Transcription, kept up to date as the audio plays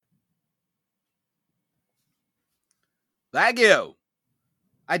Thank you.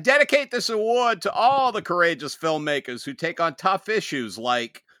 I dedicate this award to all the courageous filmmakers who take on tough issues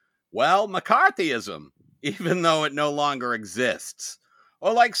like, well, McCarthyism, even though it no longer exists,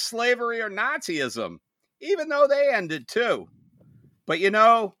 or like slavery or Nazism, even though they ended too. But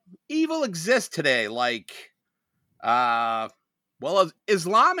evil exists today, like,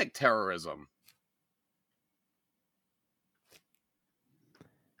 Islamic terrorism.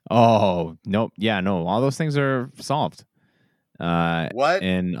 Oh, nope. Yeah, no. All those things are solved. What?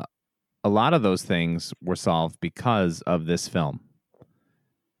 And a lot of those things were solved because of this film.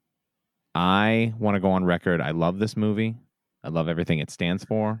 I want to go on record. I love this movie. I love everything it stands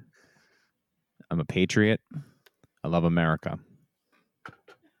for. I'm a patriot. I love America.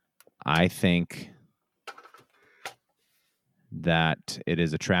 I think that it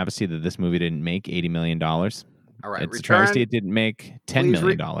is a travesty that this movie didn't make $80 million. All right, it's a travesty it didn't make $10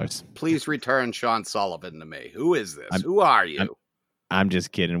 million. Please return Sean Sullivan to me. Who is this? Who are you? I'm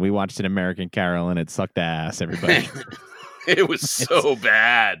just kidding. We watched an American Carol and it sucked ass, everybody. It was so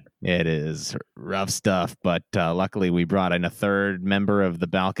bad. It is rough stuff, but luckily we brought in a third member of the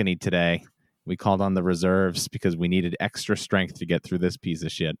balcony today. We called on the reserves because we needed extra strength to get through this piece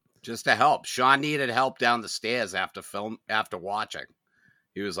of shit. Just to help. Sean needed help down the stairs after watching.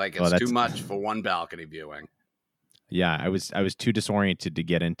 He was like, it's too much for one balcony viewing. Yeah, I was too disoriented to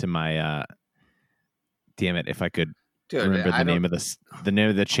get into my damn it, if I could remember the name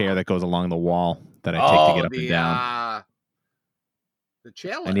of the chair that goes along the wall that I take to get up and down. The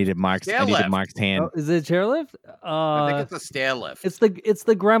chairlift. I needed Mark's hand. Oh, is it a chairlift? I think it's a stair lift. It's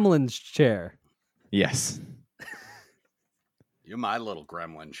the Gremlins chair. Yes. You're my little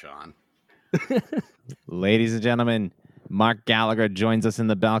gremlin, Sean. Ladies and gentlemen, Mark Gallagher joins us in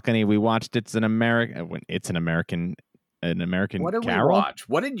the balcony. We watched It's an American What did Carol? we watch?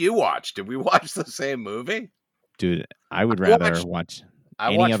 What did you watch? Did we watch the same movie? Dude, I would rather watch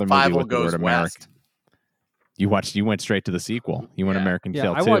any other movie with the word American. You went straight to the sequel. You went American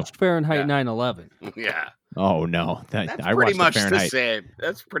Kill 2. I watched Fahrenheit 9/11. Yeah. Oh no, that's pretty much the same.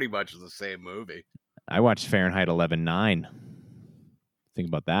 That's pretty much the same movie. I watched Fahrenheit 11/9. Think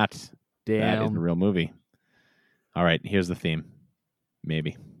about that. Damn, that is a real movie. All right, here's the theme.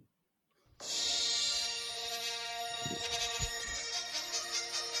 Maybe.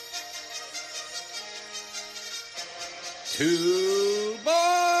 Two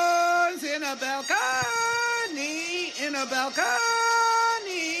boys in a balcony,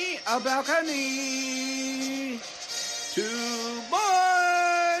 a balcony. Two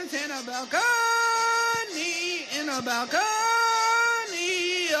boys in a balcony,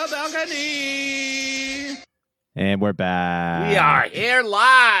 a balcony. And we're back. We are here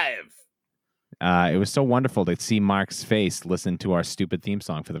live. It was so wonderful to see Mark's face listen to our stupid theme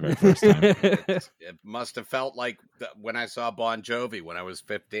song for the very first time. It must have felt like when I saw Bon Jovi when I was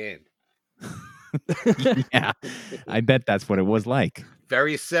 15. Yeah, I bet that's what it was like.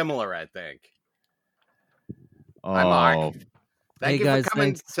 Very similar, I think. Oh, hi, Mark. Thank you guys, for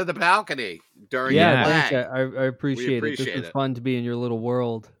coming to the balcony during your play. I appreciate it. This was fun to be in your little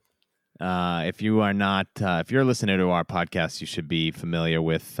world. If you're listening to our podcast, you should be familiar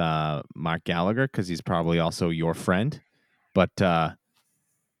with Mark Gallagher because he's probably also your friend. But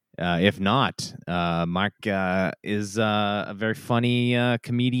if not, Mark is a very funny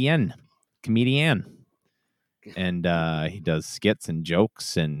comedian, and he does skits and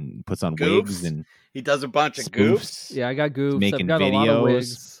jokes and puts on wigs and he does a bunch of goofs. Yeah, I got goofs. Making I've got videos. A lot of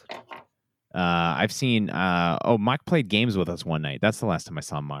wigs. I've seen. Mark played games with us one night. That's the last time I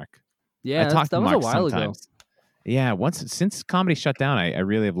saw Mark. Yeah, that was a while ago. Yeah, since comedy shut down, I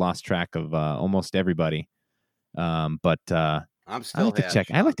really have lost track of almost everybody. But I'm still.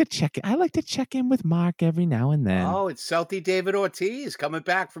 I like to check in with Mark every now and then. Oh, it's Southie David Ortiz coming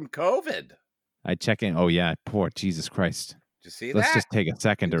back from COVID. I check in. Oh yeah, poor Jesus Christ. Did you see Let's that? just take a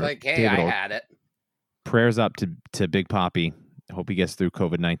second to like, hey, David, I had it. Prayers up to Big Poppy. I hope he gets through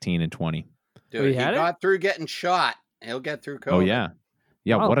COVID-19 and 20. Dude, he got through getting shot. He'll get through COVID. Oh yeah.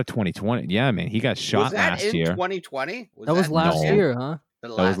 Yeah, What a 2020. Yeah, man. He got shot last year. 2020? That was last year, huh?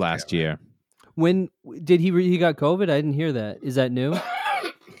 That was last year. When did he got COVID? I didn't hear that. Is that new?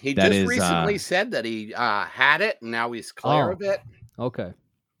 He just recently said that he had it, and now he's clear of it. Okay.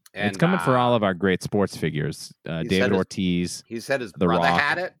 And it's coming for all of our great sports figures. David Ortiz. He said his The brother Rock.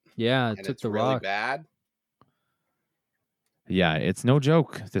 had it. Yeah, it took it's the really Rock. bad. Yeah, it's no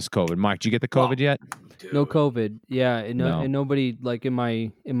joke, this COVID. Mark, did you get the COVID yet? Dude. No COVID. Yeah, and No. and nobody like in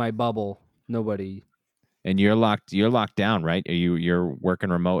my bubble. Nobody. And you're locked down, right? You're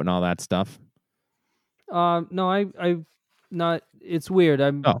working remote and all that stuff? No, I not. It's weird.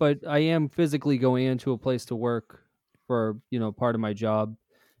 But I am physically going into a place to work for part of my job.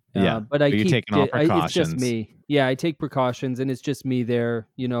 Yeah, but I you're keep taking all it's just precautions. me. Yeah, I take precautions, and it's just me there.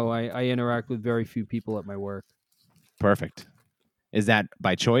 I interact with very few people at my work. Perfect. Is that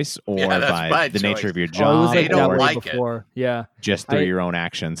by choice Yeah, or that's by by the nature choice. of your Oh, it was job, They like don't that or way like it. before. Yeah, just through I- your own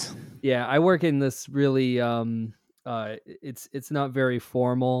actions? yeah. I work in this really it's not very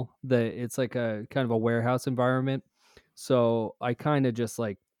formal. It's like a kind of a warehouse environment. So I kind of just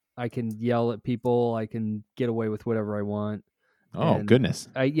like I can yell at people. I can get away with whatever I want. Oh, And goodness.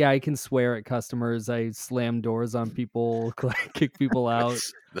 I can swear at customers. I slam doors on people, kick people out.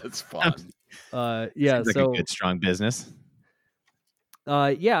 That's fun. Yeah. Seems like So a good, strong business.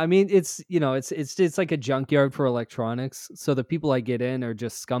 yeah. I mean, it's like a junkyard for electronics. So the people I get in are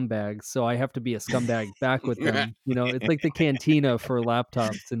just scumbags. So I have to be a scumbag back with them. It's like the cantina for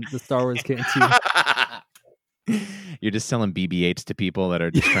laptops and the Star Wars cantina. You're just selling BB-8s to people that are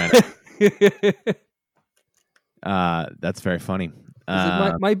just trying to. That's very funny. He's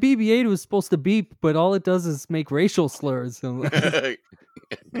like, my BB-8 was supposed to beep, but all it does is make racial slurs. I'm like,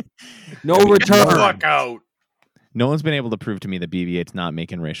 no Get the return. fuck out. No one's been able to prove to me that BB-8's not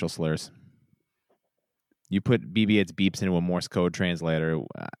making racial slurs. You put BB-8's beeps into a Morse code translator,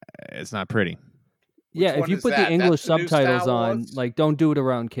 it's not pretty. Yeah, if one you is put that? the English That's the new subtitles Star on, Wars? like, don't do it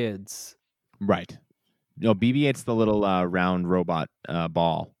around kids. Right. No, BB-8's the little round robot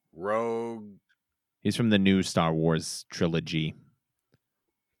ball. Rogue. He's from the new Star Wars trilogy.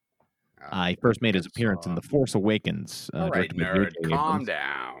 He first made his appearance in The Force Awakens. All right, directed by nerd, J.J. calm Abrams.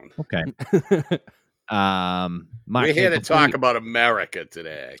 down. Okay. Mark, We're here to before talk about America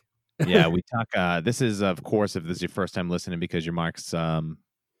today. Yeah, we talk. This is, of course, if this is your first time listening, because you're Mark's, I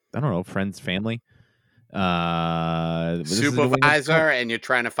don't know, friends, family, this is the way it's Supervisor, and you're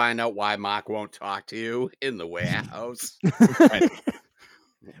trying to find out why Mark won't talk to you in the warehouse. Right.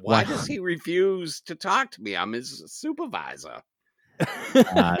 Why does he refuse to talk to me? I'm his supervisor.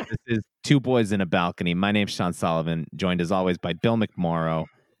 This is Two Boys in a Balcony. My name's Sean Sullivan, joined as always by Bill McMorrow.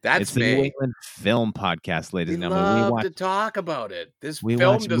 That's It's the New me. England Film Podcast, ladies We and gentlemen. We love watch, to talk about it. This we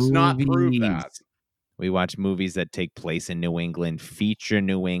film watch does not prove that. movies. We watch movies that take place in New England, feature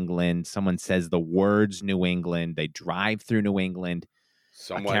New England. Someone says the words New England. They drive through New England.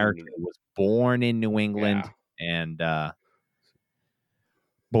 A character was born in New England, and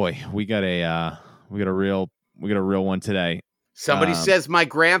boy, we got a real one today. Somebody says my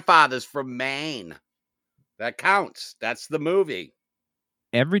grandfather's from Maine. That counts. That's the movie.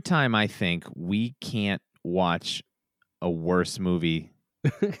 Every time I think we can't watch a worse movie.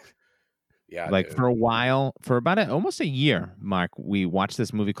 Yeah, like dude. for a while, for about almost a year, Mark, we watched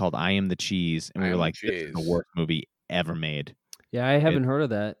this movie called I Am the Cheese, and we were like, this is the worst movie ever made. Yeah, I haven't heard of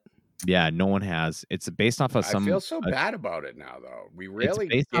that. Yeah, no one has. It's based off of some. I feel so bad about it now, though. We really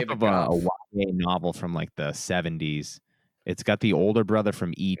it's based gave off it of a YA novel from like the 70s. It's got the older brother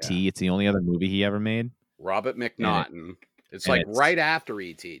from E.T. Yeah. It's the only other movie he ever made. Robert McNaughton. It's like right after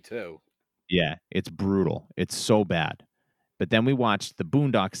E.T. too. Yeah, it's brutal. It's so bad. But then we watched The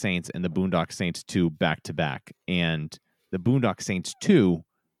Boondock Saints and The Boondock Saints 2 back to back. And The Boondock Saints 2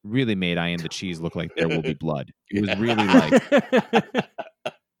 really made I Am the Cheese look like there will be blood. It was really like,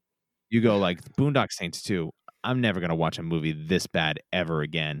 you go like, Boondock Saints 2, I'm never going to watch a movie this bad ever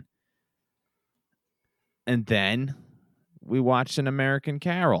again. And then we watched An American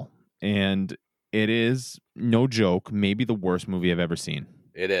Carol. And it is, no joke, maybe the worst movie I've ever seen.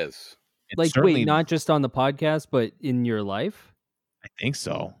 It is. Like, wait, not just on the podcast, but in your life? I think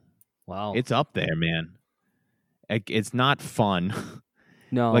so. Wow. It's up there, man. It's not fun.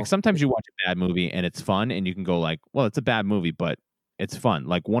 No. Like sometimes you watch a bad movie and it's fun and you can go like, well, it's a bad movie, but it's fun.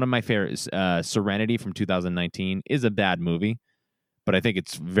 Like one of my favorites, Serenity from 2019 is a bad movie, but I think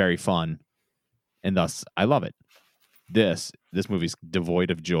it's very fun. And thus I love it. This movie's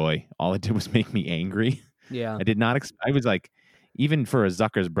devoid of joy. All it did was make me angry. Yeah. I did not I was like, even for a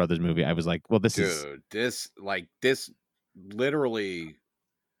Zucker's Brothers movie, I was like, well, this this literally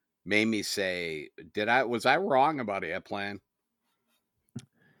made me say, was I wrong about Airplane?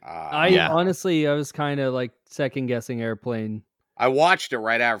 Honestly, I was kind of like second guessing Airplane. I watched it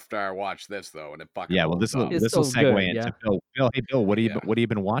right after I watched this though, and it fucking well, this will segue good, into Bill. Hey Bill, what have you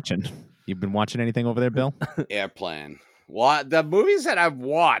been watching? You've been watching anything over there, Bill? Airplane. Well, the movies that I've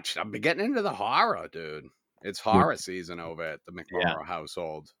watched, I've been getting into the horror, dude. It's horror season over at the McMorrow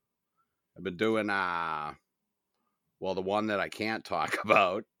household. I've been doing the one that I can't talk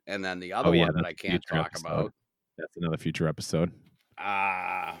about, and then the other one that I can't talk about. That's another future episode.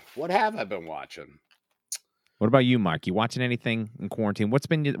 What have I been watching? What about you, Mark? You watching anything in quarantine? What's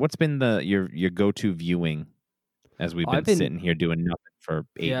been your go-to viewing as we've been sitting here doing nothing for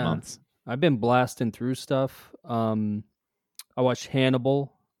 8 months? I've been blasting through stuff. I watched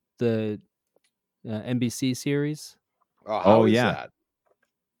Hannibal, the NBC series. How is yeah. that?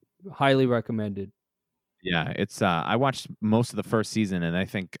 Highly recommended. Yeah, it's I watched most of the first season, and I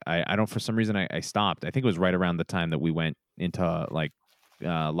think I don't, for some reason I stopped. I think it was right around the time that we went into like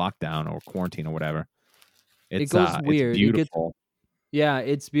lockdown or quarantine or whatever. It It's goes it's weird. beautiful. Yeah,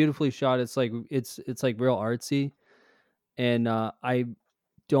 it's beautifully shot. It's like real artsy, and I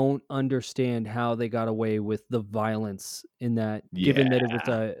don't understand how they got away with the violence in that, given that it was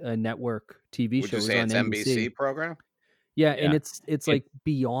Yeah. a network TV Would show. you It was say on it's NBC. NBC program? Yeah, and Yeah. it's It like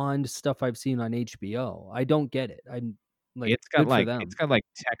beyond stuff I've seen on HBO. I don't get it. I'm like, good for them. it's got like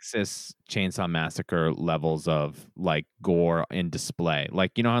Texas Chainsaw Massacre levels of like gore and display.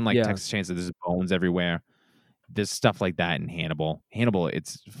 Like, you know, on like Yeah, Texas Chainsaw, there's bones everywhere. There's stuff like that in Hannibal. Hannibal,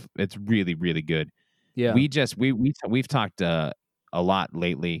 it's really really good. yeah. We've talked a lot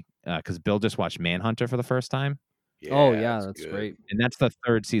lately because Bill just watched Manhunter for the first time, Oh Yeah, yeah, it's that's good. great. and that's the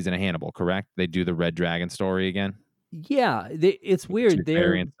third season of Hannibal. Correct? They do the Red Dragon story again. Yeah, it's With the weird. Tooth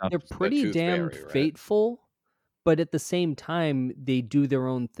Fairy and stuff. They're The pretty Tooth damn Fairy, right? faithful, but at the same time, they do their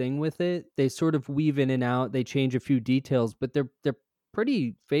own thing with it. They sort of weave in and out. They change a few details, but they're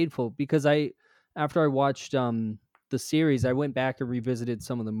pretty faithful. Because after I watched the series, I went back and revisited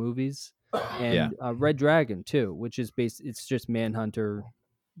some of the movies, Yeah. and Red Dragon too, which is it's just Manhunter,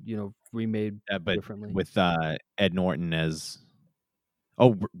 remade But differently. with Ed Norton as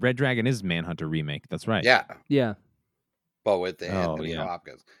Red Dragon is Manhunter remake. That's right. Yeah, Yeah, but with Anthony yeah.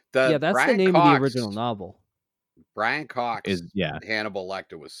 Hopkins. yeah, that's Brian the name Cox, of the original novel. Brian Cox Is yeah. Hannibal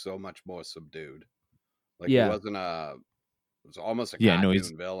Lecter was so much more subdued. Like Yeah. he wasn't it was almost a Yeah, no, cartoon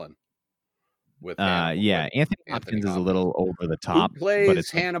he's villain with Hannibal. yeah. with Anthony Anthony Hopkins is a Hopkins. little over the Who top, but plays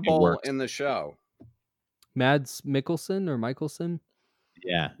it's it Hannibal works. in the show? Mads Mikkelsen or Michelson.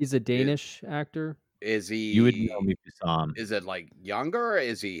 Yeah. He's a Danish actor. Is he? You would know him if you saw him. Is it like younger?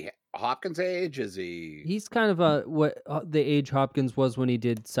 Is he Hopkins' age? Is he? He's kind of what the age Hopkins was when he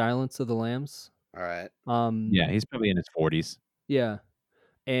did Silence of the Lambs. All right. Yeah, he's probably in his 40s. Yeah.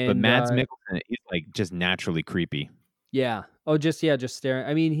 And But Mads Mikkelsen, he's like just naturally creepy. Yeah. Oh, just staring.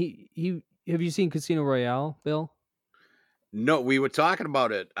 I mean, he have you seen Casino Royale, Bill? No, we were talking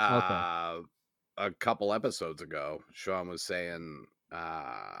about it Okay. a couple episodes ago. Sean was saying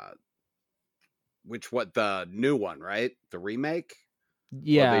what the new one, right? The remake?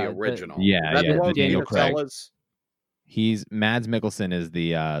 Yeah. Or the original. Yeah, That's yeah. what The Daniel Craig. Fellas? Mads Mikkelsen is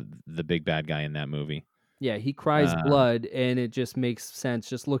the big bad guy in that movie. Yeah, he cries blood, and it just makes sense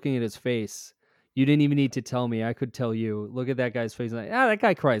just looking at his face. You didn't even need to tell me. I could tell you. Look at that guy's face. Like, that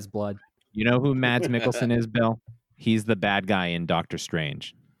guy cries blood. You know who Mads Mikkelsen is, Bill? He's the bad guy in Doctor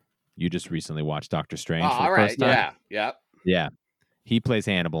Strange. You just recently watched Doctor Strange for the all first right. time. Yeah. Yeah. He plays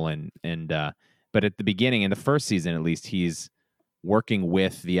Hannibal and but at the beginning, in the first season at least, he's working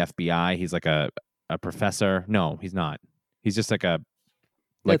with the FBI. He's like a professor. No, he's not. He's just like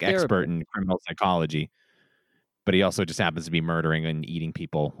expert in criminal psychology. But he also just happens to be murdering and eating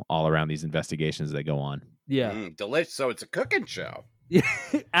people all around these investigations that go on. Yeah. Delicious. So it's a cooking show. Yeah,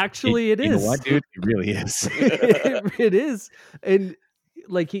 actually, it is. You know what, dude? It really is. It is. And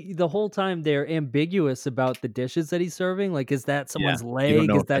like the whole time they're ambiguous about the dishes that he's serving. Like, is that someone's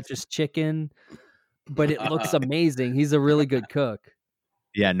leg? Is that just chicken? But it looks amazing. He's a really good cook.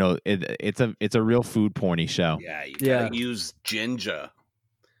 Yeah, no, it's a real food porny show. Yeah, you gotta use ginger.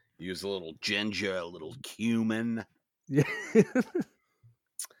 Use a little ginger, a little cumin. Yeah.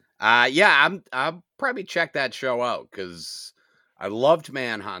 I'll probably check that show out because I loved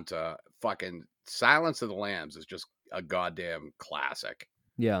Manhunter. Fucking Silence of the Lambs is just a goddamn classic.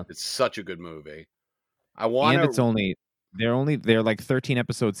 Yeah, it's such a good movie. And they're like 13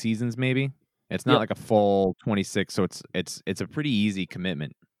 episode seasons, maybe. It's not like a full 26, so it's a pretty easy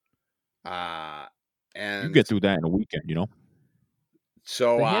commitment. And you get through that in a weekend, you know.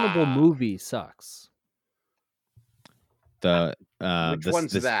 So the Hannibal movie sucks. Which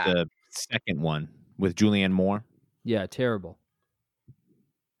one's that? The second one with Julianne Moore. Yeah, terrible.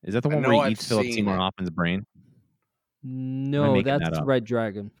 Is that the one where he eats Philip Seymour Hoffman's brain? No, that's Red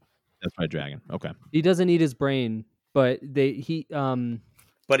Dragon. That's Red Dragon. Okay. He doesn't eat his brain, but he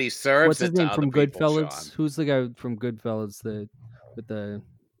But he serves. What's his name from Goodfellas? Sean. Who's the guy from Goodfellas? With the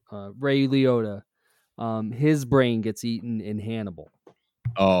Ray Liotta. His brain gets eaten in Hannibal.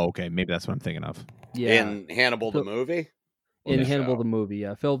 Oh, okay. Maybe that's what I'm thinking of. Yeah. In Hannibal the movie. In Hannibal the movie,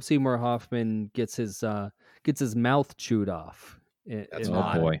 yeah. Philip Seymour Hoffman gets his mouth chewed off.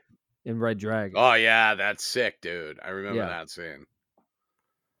 Boy. In Red Dragon. Oh yeah, that's sick, dude. I remember that scene.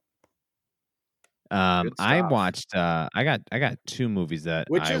 Good I stuff. watched. I got two movies that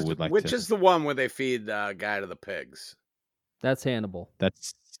I would like Which to. is the one where they feed Guy to the pigs? That's Hannibal.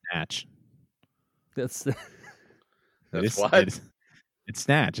 That's Snatch. That's That's what? It's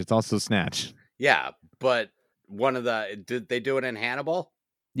Snatch. It's also Snatch. Yeah, but did they do it in Hannibal?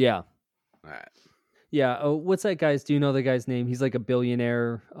 yeah. All right. Yeah. Oh, what's that guy's? Do you know the guy's name? He's like a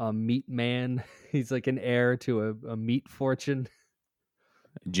billionaire meat man. He's like an heir to a meat fortune.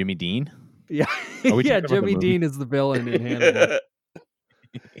 Jimmy Dean. Yeah. Are we Yeah. talking about the Jimmy movie? Dean is the villain in Hannibal.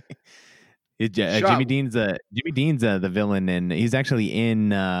 Jimmy Dean's the villain, and he's actually in.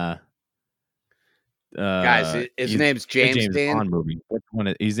 Guys, his name's James Dean. Bond movie.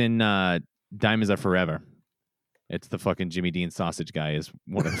 He's in Diamonds Are Forever. It's the fucking Jimmy Dean sausage guy. Is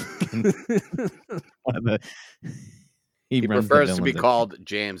one of the. He prefers to be called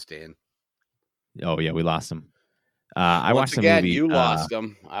James Dean. Oh yeah, we lost him. I watched the again, movie. You lost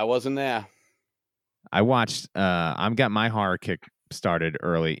him. I wasn't there. I watched. I've got my horror kick started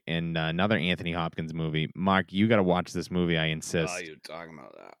early in another Anthony Hopkins movie. Mark, you got to watch this movie. I insist. Oh, you're talking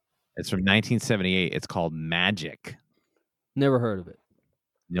about that. It's from 1978. It's called Magic. Never heard of it.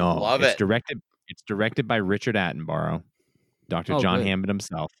 No, Love it's it. directed. It's directed by Richard Attenborough, Dr. John good. Hammond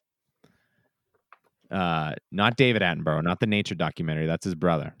himself. Not David Attenborough, not the nature documentary. That's his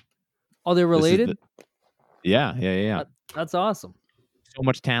brother. Oh, they're related? Yeah. That's awesome. So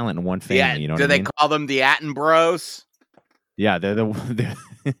much talent in one family. Yeah, You know do what I they mean? call them the Attenboroughs? Yeah, they're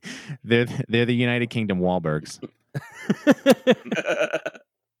the United Kingdom Wahlbergs.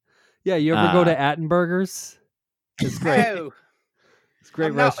 Yeah, you ever go to Attenburgers? It's great. Oh, It's a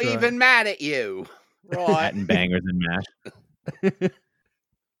great I'm restaurant. not even mad at you. Right. Attenbangers and mash.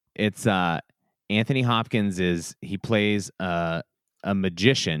 It's Anthony Hopkins he plays a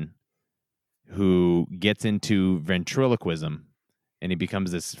magician who gets into ventriloquism, and he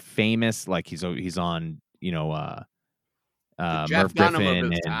becomes this famous, like he's on Jeff Merv Dunham Griffin,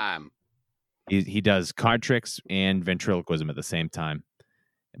 of his and time. he does card tricks and ventriloquism at the same time.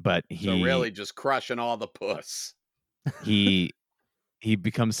 But So really just crushing all the puss. he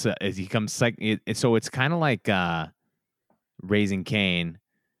becomes so it's kind of like Raising Cain,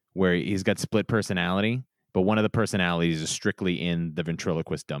 where he's got split personality, but one of the personalities is strictly in the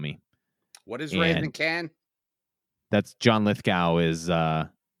ventriloquist dummy. What is Raising Cain? That's John Lithgow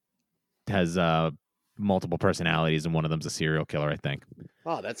has multiple personalities, and one of them's a serial killer, I think.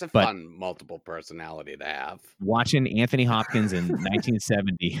 Oh, that's a fun multiple personality to have. Watching Anthony Hopkins in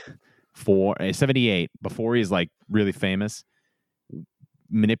 1978, before he's like really famous,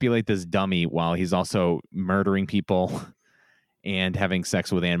 manipulate this dummy while he's also murdering people and having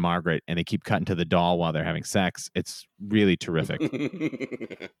sex with Anne Margaret, and they keep cutting to the doll while they're having sex. It's really terrific.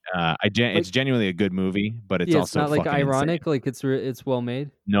 It's genuinely a good movie, but it's also not like fucking ironic. insane. Like it's well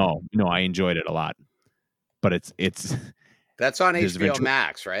made. No, I enjoyed it a lot, but it's that's on HBO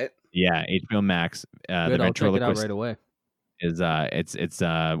Max, right? Yeah, HBO Max. Good, The I'll check it out ventriloquist right away. is it's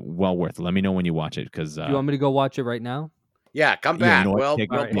well worth it. Let me know when you watch it, because Do you want me to go watch it right now? Yeah, come back. You know We'll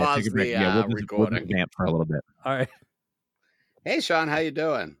take pause a break. the We'll recording. just vamp for a little bit. All right. Hey, Sean, how you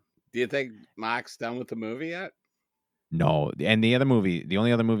doing? Do you think Mark's done with the movie yet? No, and the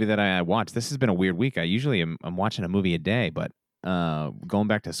only other movie that I watched. This has been a weird week. I usually I'm watching a movie a day, but going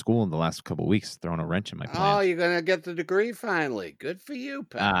back to school in the last couple of weeks, throwing a wrench in my plans. Oh, you're gonna get the degree finally. Good for you,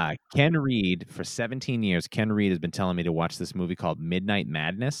 pal. Ken Reed, for 17 years, Ken Reed has been telling me to watch this movie called Midnight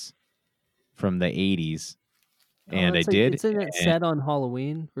Madness from the 80s. And I did. Isn't it set on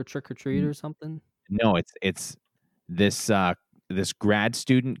Halloween or Trick or Treat or something? No, it's this grad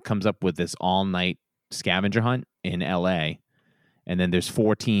student comes up with this all-night scavenger hunt in LA, and then there's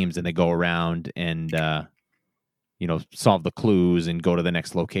 4 teams, and they go around and solve the clues and go to the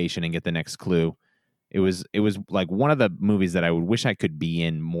next location and get the next clue. It was like one of the movies that I would wish I could be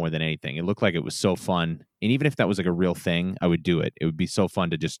in more than anything. It looked like it was so fun, and even if that was like a real thing, I would do it. It would be so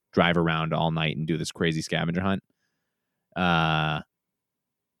fun to just drive around all night and do this crazy scavenger hunt.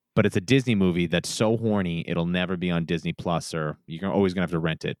 But it's a Disney movie that's so horny, it'll never be on Disney Plus, or you're always going to have to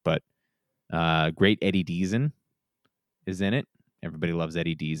rent it. But great Eddie Deason is in it. Everybody loves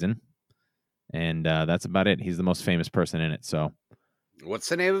Eddie Deason. And that's about it. He's the most famous person in it. So, what's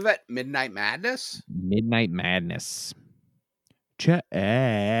the name of it? Midnight Madness? Midnight Madness. Check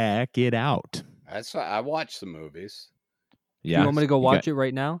it out. I watch the movies. Yeah. You want me to go watch it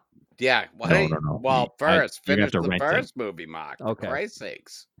right now? Yeah. No. Well, first, finish the rent first movie, Mark. Okay. For Christ's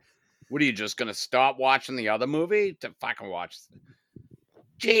sakes. What are you just gonna stop watching the other movie to fucking watch?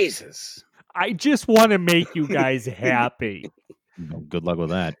 Jesus. I just want to make you guys happy. Good luck with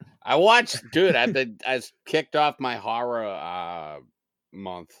that. I watched, dude. I kicked off my horror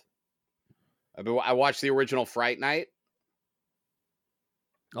month. I watched the original Fright Night.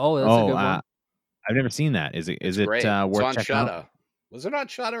 Oh, that's a good one. I've never seen that. Is it Great. It's worth on checking out? Shudder. Was it on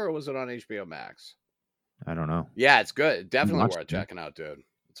Shudder or was it on HBO Max? I don't know. Yeah, it's good. Definitely watched worth it. checking out, dude.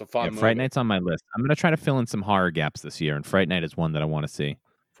 It's a fun movie. Fright Night's on my list. I'm gonna try to fill in some horror gaps this year, and Fright Night is one that I want to see.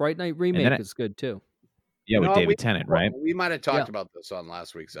 Fright Night remake is good too. Yeah, with David Tennant, right? We might have talked about this on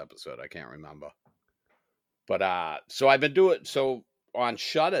last week's episode. I can't remember. But so I've been doing on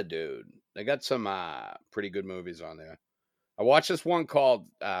Shudder, dude. They got some pretty good movies on there. I watched this one called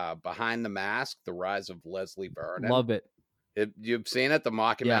Behind the Mask: The Rise of Leslie Vernon. Love it. You've seen it, the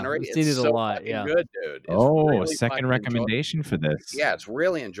mockumentary? Yeah, I've seen it a lot. Yeah, good, dude. It's really a second recommendation for this. Yeah, it's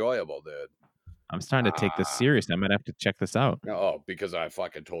really enjoyable, dude. I'm starting to take this serious. I might have to check this out. Oh, because I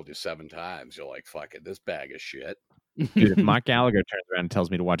fucking told you 7 times. You're like, fuck it, this bag of shit. Dude, if Mark Gallagher turns around and tells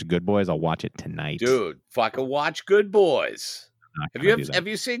me to watch Good Boys, I'll watch it tonight. Dude, fucking watch Good Boys. Have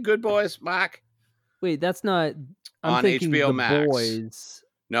you seen Good Boys, Mark? Wait, that's not on HBO Max. Boys.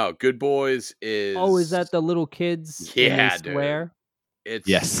 No, Good Boys is. Oh, is that the little kids? Yeah, dude.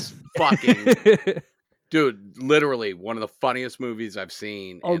 It's fucking. Dude, literally one of the funniest movies I've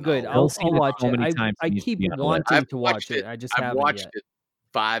seen. Oh, good. I'll watch it. I keep wanting to watch it. I just haven't watched yet. it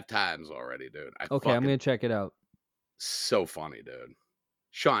 5 times already, dude. Okay, I'm gonna check it out. So funny, dude.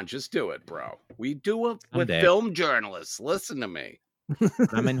 Sean, just do it, bro. We do it with film journalists. Listen to me.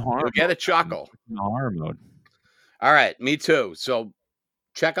 I'm in horror. You'll get a chuckle. I'm in horror mode. All right, me too. So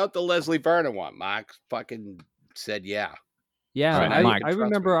check out the Leslie Vernon one. Mark fucking said yeah. Yeah, I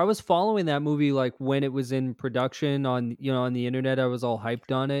remember I was following that movie like when it was in production on the internet. I was all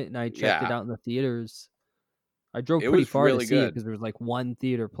hyped on it, and I checked it out in the theaters. I drove pretty far to see it because there was like one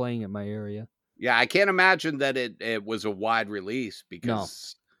theater playing in my area. Yeah, I can't imagine that it was a wide release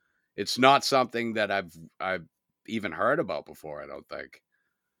because it's not something that I've even heard about before. I don't think.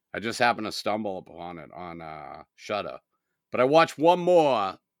 I just happened to stumble upon it on Shudder. But I watched one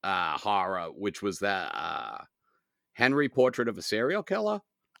more horror, which was that Henry: Portrait of a Serial Killer.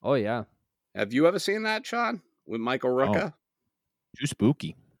 Oh yeah. Have you ever seen that, Sean? With Michael Rooker? Too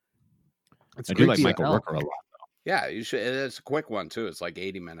spooky. I do like Michael Rooker a lot, though. Yeah, you should. It's a quick one too. It's like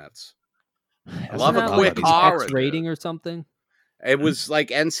 80 minutes. I love a quick horror rating or something. It was like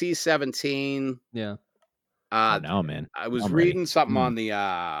NC-17. Yeah. No, man. I was reading something on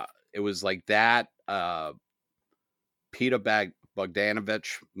the. It was like that Peter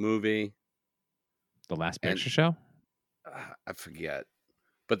Bogdanovich movie. The Last Picture Show? I forget.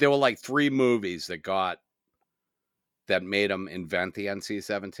 But there were like 3 movies that made them invent the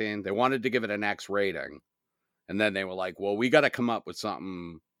NC-17. They wanted to give it an X rating. And then they were like, well, we got to come up with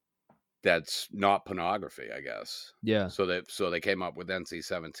something that's not pornography, I guess. Yeah. So they came up with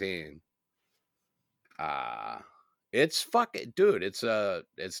NC-17. It's fucking, dude,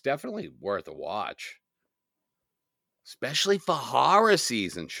 it's definitely worth a watch. Especially for horror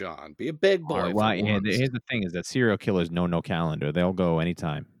season, Sean. Be a big boy. Well, here's the thing: is that serial killers know no calendar; they'll go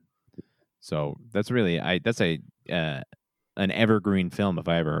anytime. So that's really an evergreen film if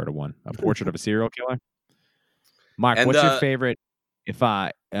I ever heard of one. A Portrait of a Serial Killer. Mark, what's your favorite? Give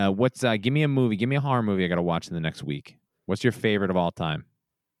me a movie, give me a horror movie I got to watch in the next week. What's your favorite of all time?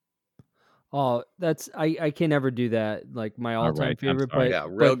 Oh, I can never do that. Like my all-time favorite, but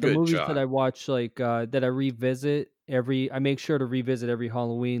the movies John. that I watch, like that I revisit I make sure to revisit every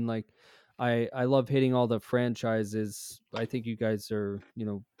Halloween. Like I love hitting all the franchises. I think you guys are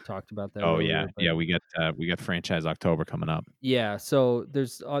talked about that. Oh earlier, yeah, we got Franchise October coming up. Yeah, so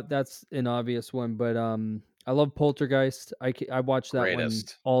there's that's an obvious one, but I love Poltergeist. I watch that one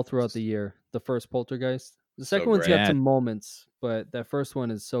all throughout the year. The first Poltergeist. The second one's got some moments, but that first one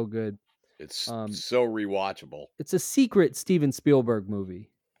is so good. It's so rewatchable. It's a secret Steven Spielberg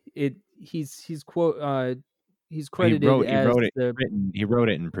movie. He's credited he wrote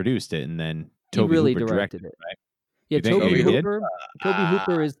it and produced it, and then Toby really Hooper directed it. Right? Yeah, Toby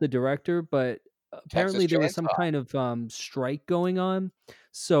Hooper is the director, but apparently there was some kind of strike going on.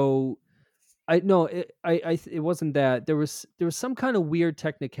 So it wasn't that. There was some kind of weird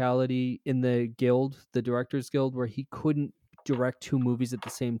technicality in the guild, the Directors Guild, where he couldn't direct 2 movies at the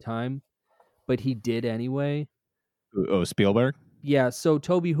same time, but he did anyway. Oh, Spielberg? Yeah, so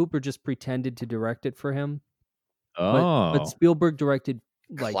Toby Hooper just pretended to direct it for him. Oh. But Spielberg directed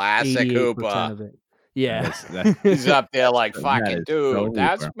like classic 88% Hooper of it. Yeah. He's up there like, fucking dude,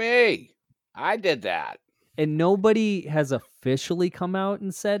 that's me. I did that. And nobody has officially come out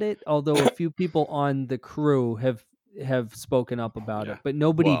and said it, although a few people on the crew have spoken up about it, but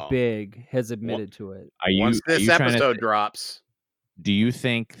nobody big has admitted to it. Once this episode drops. Do you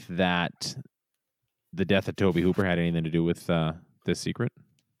think that the death of Toby Hooper had anything to do with this secret?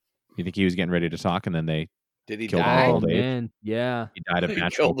 You think he was getting ready to talk, and then they Did he killed him die? of Oh old age? man, yeah. He died of They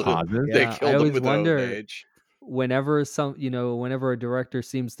natural killed him. causes. They Yeah, I killed him always with wonder- old age. Whenever whenever a director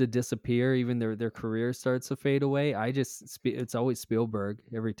seems to disappear, even their career starts to fade away, it's always Spielberg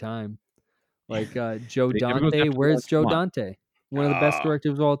every time. Like Joe It goes Dante, after where's what you Joe want. Dante? One of the best Ah.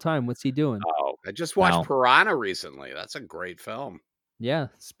 directors of all time. What's he doing? Oh, I just watched Wow. Piranha recently. That's a great film. Yeah,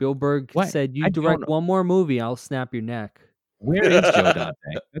 Spielberg What? said, "You I don't direct know. one more movie, I'll snap your neck." where is Joe Dante?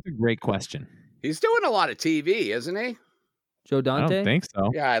 That's a great question. He's doing a lot of TV, isn't he? Joe I Dante. don't think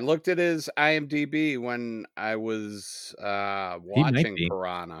so. Yeah, I looked at his IMDb when I was might watching be.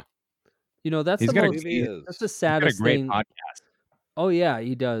 Piranha. That's He's the got a- most. Maybe he is. That's the He's got a saddest great thing. podcast. Oh yeah,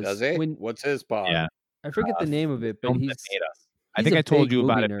 he does. Does he? When What's his pod? Yeah, I forget the name of it, but Films he's That Made Us. I he's think a I told big you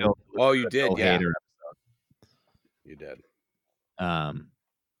about movie it, nerd. Bill. Oh, you The did, Bill yeah. Hader You did. episode.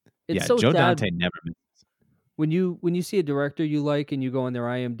 It's Yeah, so Joe sad Dante never misses. when you see a director you like and you go on their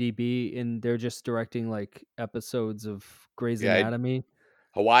IMDb and they're just directing like episodes of Grey's Yeah, Anatomy.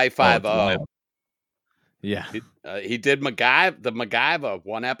 Hawaii Oh, it's 5-0. wild. Yeah, He did MacGyver,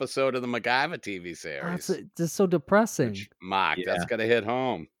 one episode of the MacGyver TV series. That's just so depressing. Which, Mark, Yeah. that's gonna hit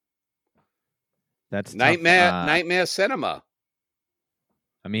home. that's tough. Nightmare Cinema.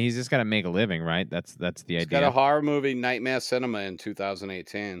 I mean, he's just got to make a living, right? That's the He's idea. got a horror movie, Nightmare Cinema, in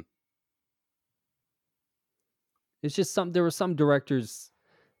 2018. It's just there were some directors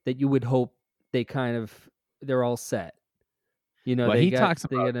that you would hope they're all set. Well, they he get talks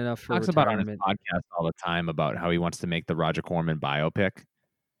enough for Talks about on his retirement. podcast all the time about how he wants to make the Roger Corman biopic,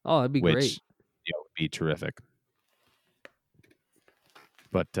 Oh, that'd be which great. would be terrific.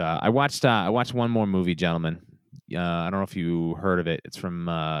 But I watched one more movie, gentlemen. I don't know if you heard of it. It's from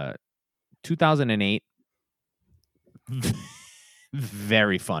 2008.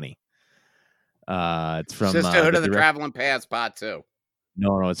 Very funny. It's from Sisterhood of the Traveling Pants Part 2.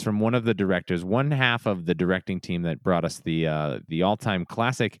 No, it's from one of the directors, one half of the directing team that brought us the all-time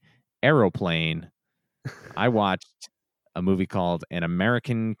classic Aeroplane. I watched a movie called An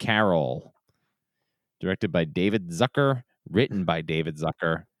American Carol, directed by David Zucker, written by David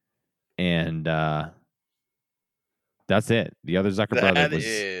Zucker, and that's it. The other Zucker brother That was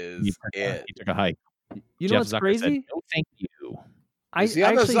is it. he took a hike. You Jeff know what's Zucker crazy? said, "No, thank you." I Is the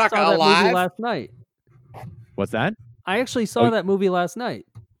other actually Zucker saw that alive? movie last night. What's that? I actually saw that movie last night.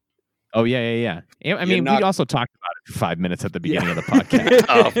 Oh yeah. I mean, not- we also talked about it for 5 minutes at the beginning of the podcast.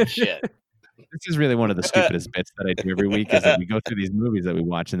 Oh, shit. This is really one of the stupidest bits that I do every week is that we go through these movies that we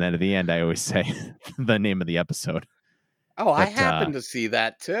watch, and then at the end I always say the name of the episode. Oh, I But, happened to see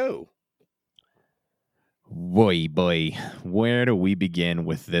that too. Boy, where do we begin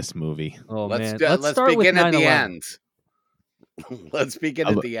with this movie? Oh Let's man, let's start with begin at the 9/11. end. Let's begin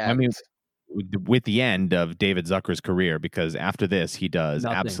at the end. I mean, with the end of David Zucker's career, because after this he does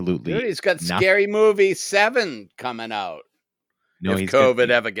Nothing. absolutely Dude, he's got nothing. Scary Movie 7 coming out. No, if he's COVID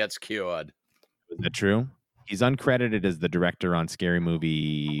ever gets cured. Is that true? He's uncredited as the director on Scary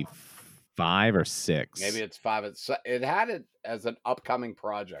Movie 5 or 6. Maybe it's 5. It had it as an upcoming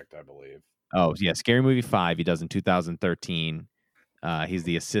project, I believe. Oh yeah, Scary Movie 5 he does in 2013. He's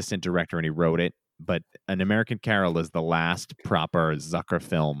the assistant director and he wrote it. But An American Carol is the last proper Zucker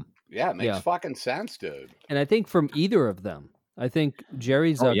film. Yeah, it makes Yeah. fucking sense, dude. And I think from either of them, I think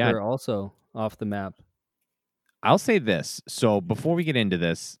Jerry Zucker Oh, yeah. also off the map. I'll say this. So before we get into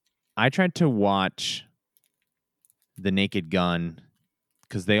this, I tried to watch The Naked Gun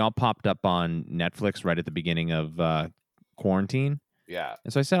because they all popped up on Netflix right at the beginning of quarantine. Yeah.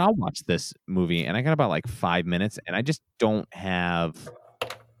 And so I said, I'll watch this movie. And I got about like 5 minutes. And I just don't have...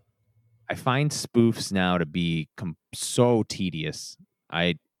 I find spoofs now to be so tedious.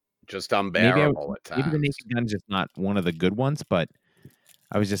 Just unbearable at Maybe The times. Naked Gun is just not one of the good ones, but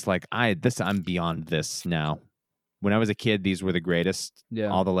I was just like, I'm beyond this now. When I was a kid, these were the greatest. Yeah.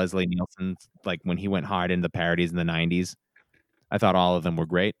 All the Leslie Nielsen, like when he went hard into the parodies in the 90s, I thought all of them were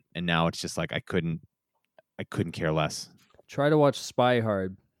great. And now it's just like I couldn't care less. Try to watch Spy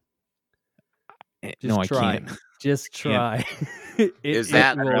Hard. No, I try. can't. Just Can't. try. Is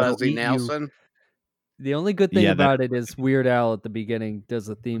that will Leslie eat you. Nelson? The only good thing Yeah, that- about it is Weird Al at the beginning does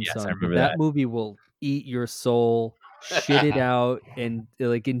the theme Yes, I song. But remember that that. movie will eat your soul, shit it out, and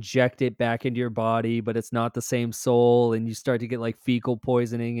like inject it back into your body, but it's not the same soul, and you start to get like fecal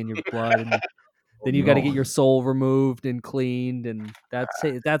poisoning in your blood, and then you got to no. get your soul removed and cleaned, and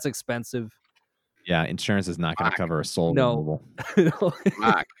that's expensive. Yeah, insurance is not going to Fuck. cover a soul No. removal.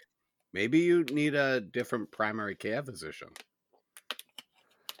 Mark, maybe you need a different primary care physician.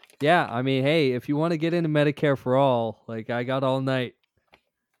 Yeah, I mean, hey, if you want to get into Medicare for all, like I got all night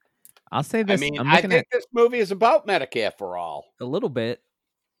I'll say I this. mean, I'm I looking think this movie is about Medicare for all. a little bit.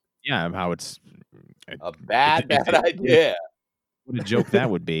 Yeah, how it's A bad if- idea. what a joke that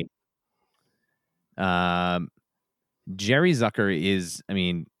would be. Jerry Zucker is, I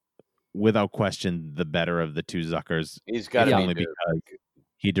mean, without question, the better of the two Zuckers. He's got to if be, only dude. because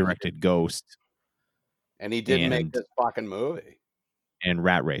he directed Ghost And he didn't make and- this fucking movie. and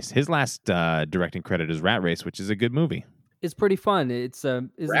Rat Race. His last directing credit is Rat Race, which is a good movie. It's pretty fun. It's Rat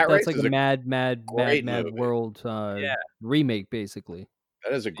that's Race like is a a mad great movie. world remake, basically.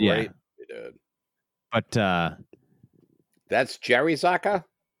 That is a Yeah. great movie, dude. But That's Jerry Zucker?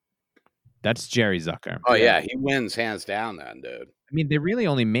 that's Jerry Zucker. Oh, yeah. He wins hands down then, dude. I mean, they really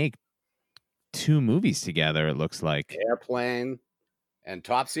only make 2 movies together, it looks like. Airplane and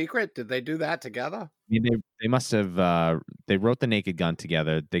Top Secret. Did they do that together? I mean, they must have, they wrote The Naked Gun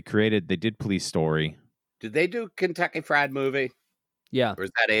together. They did Police Story. Did they do Kentucky Fried Movie? Yeah, Or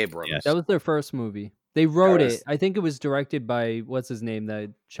is that Abrams? Yes. that was their first movie. They wrote was- it. I think it was directed by what's his name,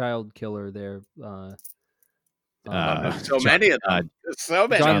 the child killer there. There's so many of them. There's so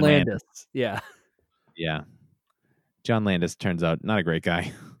many. John John Landis. Yeah, Yeah. John Landis turns out not a great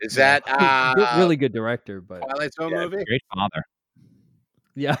guy. Is that really good director, but Twilight Zone movie? Great father.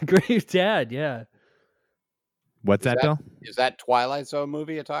 yeah, great dad. Yeah, What's Is that, Bill? Is that Twilight Zone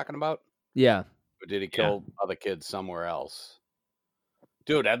movie you're talking about? yeah. Or did he kill other kids somewhere else?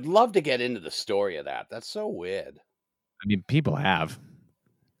 Dude, I'd love to get into the story of that. That's so weird. I mean, people have.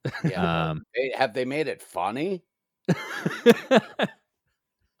 Yeah. Have they made it funny?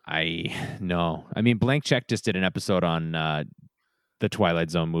 No. I mean, Blank Check just did an episode on the Twilight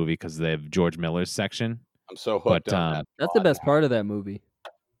Zone movie because they have George Miller's section, I'm so hooked But, on that. That's the plot best now. part of that movie.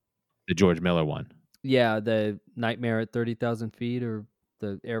 the George Miller one. Yeah, the Nightmare at 30,000 feet or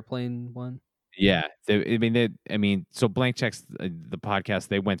the airplane one. Yeah, so Blank Check's the podcast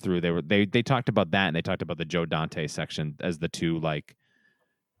they went through. They talked about that and they talked about the Joe Dante section as the two like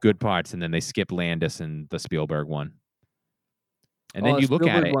good parts, and then they skipped Landis and the Spielberg one. And then The you look at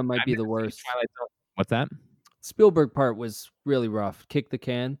Spielberg it. one might I've be the never seen worst. Twilight Zone. What's that? Spielberg part was really rough. Kick the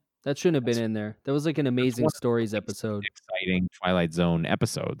can. That shouldn't have been in there. That was like an amazing one of the stories least episode. Exciting Twilight Zone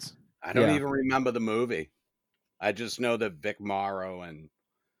episodes. I don't Yeah. even remember the movie. I just know that Vic Morrow and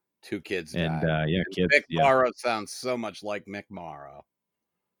 2 kids And died. kids. Vic Yeah. Morrow sounds so much like Mick Morrow.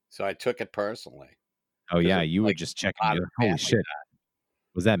 So I took it personally. Oh yeah, it's you were like just checking. out You're of like, Holy family shit!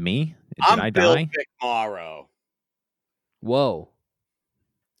 Was that me? Did I'm I Bill die? Vic Morrow. Whoa.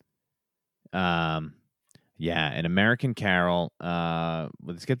 Yeah, an American Carol.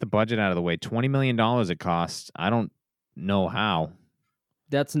 Let's get the budget out of the way. $20 million it costs. I don't know how.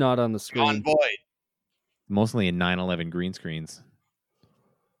 That's not on the John screen. Boyd. Mostly in 9/11 green screens.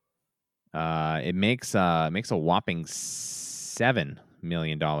 It makes a whopping $7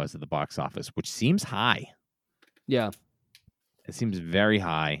 million at the box office, which seems high. Yeah. It seems very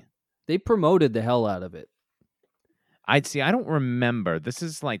high. They promoted the hell out of it. I don't remember. This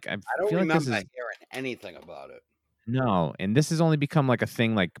is like I I don't feel like remember this is hearing anything about it. no, and this has only become like a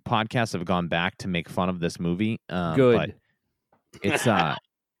thing. Like podcasts have gone back to make fun of this movie. But Good. it's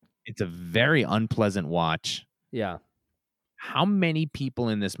a very unpleasant watch. Yeah. How many people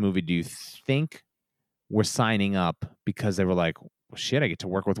in this movie do you think were signing up because they were like, well, shit, I get to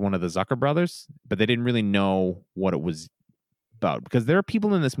work with one of the Zucker brothers, but they didn't really know what it was about? Because there are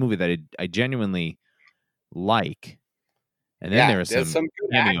people in this movie that I genuinely like, and then there are there's some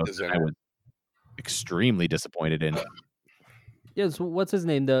good cameos actors that in I it. was extremely disappointed in. Yeah, so what's his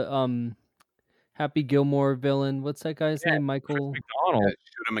name? The Happy Gilmore villain. What's that guy's name? Michael. McDonald,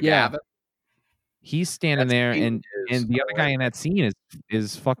 Shooter Yeah. McGavin. he's standing That there, scene and is the other guy in that scene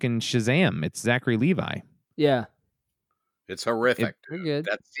is fucking Shazam. It's Zachary Levi. Yeah. It's horrific. We're dude. good.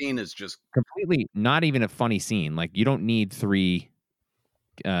 That scene is just Completely not even a funny scene. Like you don't need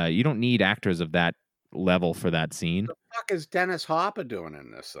you don't need actors of that level for that scene. what the fuck is Dennis Hopper doing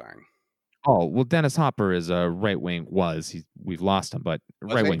in this thing? Oh, well, Dennis Hopper is a right-wing, we've lost him, but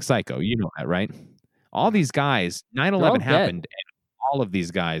Was right-wing he? psycho. You know that, right? All these guys, 9/11 all happened, and all of these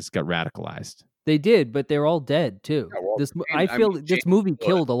guys got radicalized. They did, but they're all dead too. Yeah, well, I I feel mean, this James movie Wood.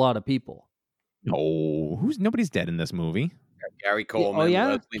 killed a lot of people. No, nobody's dead in this movie. Gary Yeah, Coleman. oh yeah,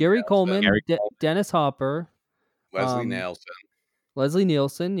 Leslie Gary Nielsen, Coleman, Gary Coleman. Dennis Hopper, Leslie um, Nielsen. Leslie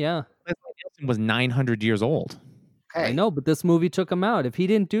Nielsen. Yeah, Leslie Nielsen was 900 years old. I know, but this movie took him out. If he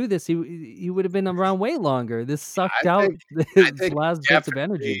didn't do this, he would have been around way longer. This sucked I out think- his think last bits of Definitely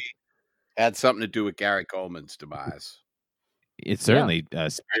energy. had something to do with Gary Coleman's demise. It certainly I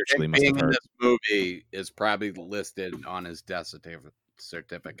spiritually think must being have in hurt. this movie is probably listed on his death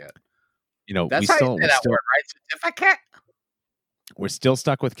certificate. You know, That's how you say that word, right? Certificate? we're still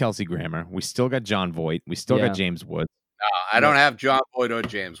stuck with Kelsey Grammer. We still got John Voight. We still Yeah. got James Woods. I don't have John Boyd or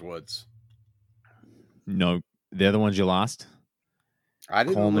James Woods. No, they're the ones you lost. I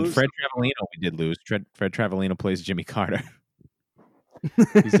didn't Coleman, lose. Fred Travellino, we did lose. Fred Travellino plays Jimmy Carter.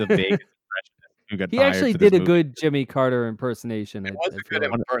 He's a Vegas impressionist who got He fired actually for this did a movie. good Jimmy Carter impersonation. It I was a feel good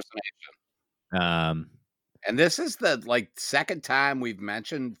like. impersonation. And this is the second time we've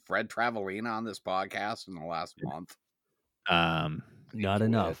mentioned Fred Travellino on this podcast in the last month. Not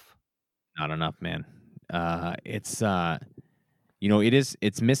enough. Not enough, man. It's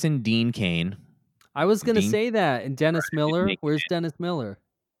it's missing Dean Cain. I was gonna Dean- say that. And Dennis Miller. make Where's Dennis Miller?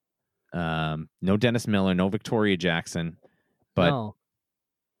 No Dennis Miller, no Victoria Jackson. But No.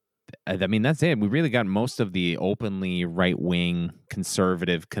 I mean, that's it. We really got most of the openly right-wing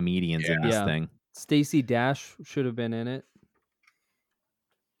conservative comedians in this Yeah. thing. Stacey Dash should have been in it.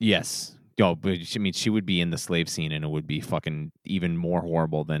 Yes. Oh, but I mean, she would be in the slave scene, and it would be fucking even more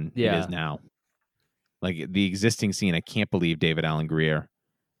horrible than it is now. Like the existing scene, I can't believe David Alan Grier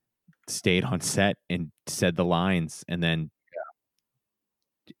stayed on set and said the lines, and then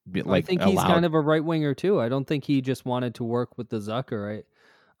I think he's kind of a right winger too. I don't think he just wanted to work with the Zucker.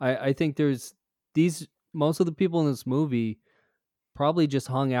 I think there's most of the people in this movie probably just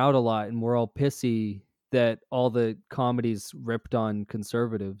hung out a lot and were all pissy that all the comedies ripped on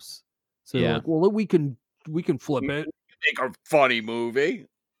conservatives. So they're like, well, we can flip it. Make a funny movie.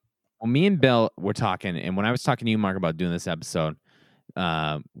 Well, me and Bill were talking, and when I was talking to you, Mark, about doing this episode,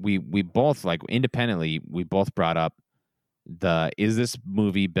 we both, like, independently, we both brought up is this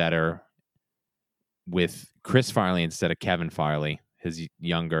movie better with Chris Farley instead of Kevin Farley, his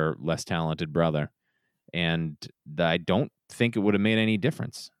younger, less talented brother? And I don't think it would have made any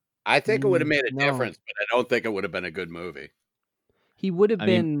difference. I think it would have made a No. difference, but I don't think it would have been a good movie. He would have I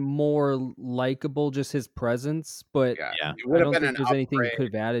been more likable, just his presence, but Yeah, Yeah. it I would have don't been think an there's anything he upgrade.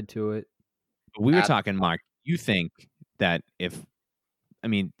 could have added to it. We were At- talking, Mark, you think that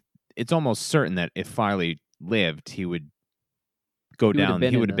it's almost certain that if Farley lived, he would go down.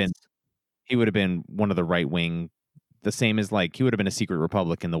 He would have been one of the right wing, the same as, like, he would have been a secret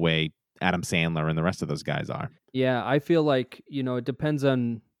Republican the way Adam Sandler and the rest of those guys are. Yeah, I feel like, it depends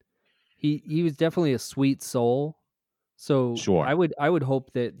on he was definitely a sweet soul. So Sure. I would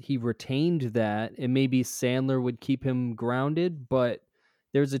hope that he retained that, and maybe Sandler would keep him grounded, but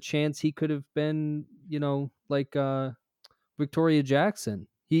there's a chance he could have been, like Victoria Jackson.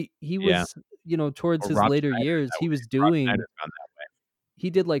 He was, towards Or his Rob later Schneider, years, that he would was be- Rob doing Schneider's gone that way. he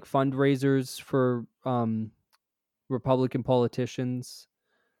did like fundraisers for Republican politicians.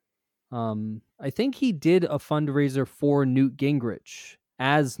 I think he did a fundraiser for Newt Gingrich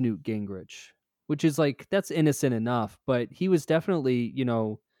as Newt Gingrich, which is like, that's innocent enough, but he was definitely,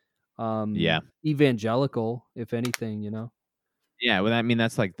 evangelical, if anything, Yeah, well, I mean,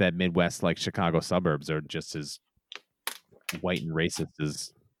 that's like that Midwest, like Chicago suburbs are just as white and racist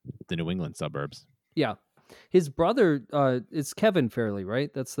as the New England suburbs. Yeah. His brother is Kevin Fairley,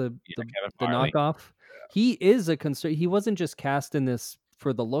 right? That's the Kevin the Farley. knockoff. He is he wasn't just cast in this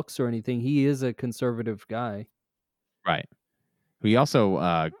for the looks or anything. He is a conservative guy. Right. He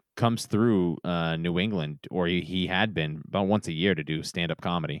also comes through New England, or he had been about once a year to do stand-up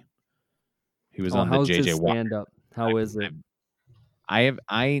comedy. He was on the how's his JJ Walker. stand up? How is it? I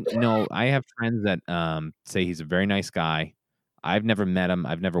have friends that say he's a very nice guy. I've never met him.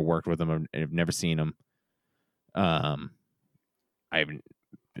 I've never worked with him. I've never seen him. I have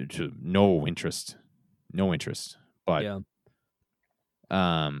no interest, but Yeah.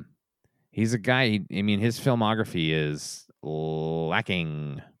 he's a guy. I mean, his filmography is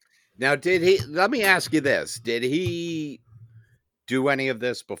lacking. Now, let me ask you this. Did he do any of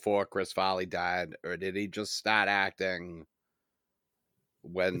this before Chris Farley died, or did he just start acting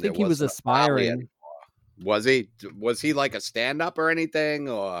when I there think he was wasn't a Farley aspiring. anymore? Was he like a stand-up or anything,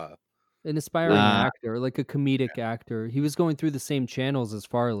 or An aspiring actor, like a comedic actor. He was going through the same channels as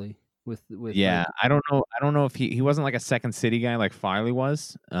Farley with Yeah, like, I don't know if he wasn't like a Second City guy like Farley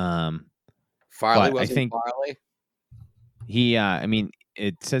was. Farley But wasn't Farley? He I mean,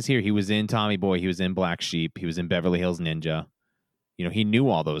 it says here he was in Tommy Boy, he was in Black Sheep, he was in Beverly Hills Ninja. He knew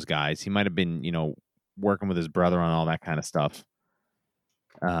all those guys. He might have been, working with his brother on all that kind of stuff.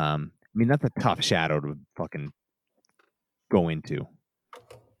 I mean, that's a tough shadow to fucking go into.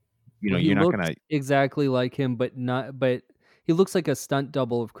 well, he you're not looked gonna. exactly like him, but he looks like a stunt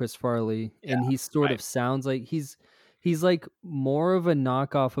double of Chris Farley, and he sort of sounds like he's like more of a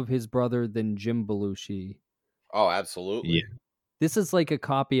knockoff of his brother than Jim Belushi. Oh, absolutely. Yeah. This is like a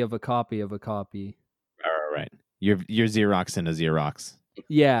copy of a copy of a copy. Right. You're Xerox in a Xerox.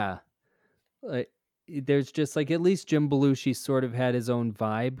 Yeah. There's just like, at least Jim Belushi sort of had his own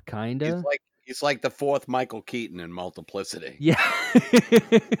vibe, kind He's of. like He's like the fourth Michael Keaton in Multiplicity. Yeah.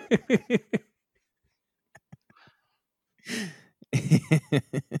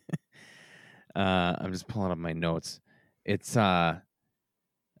 I'm just pulling up my notes. It's I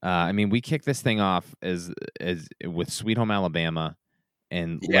mean, we kick this thing off as with Sweet Home Alabama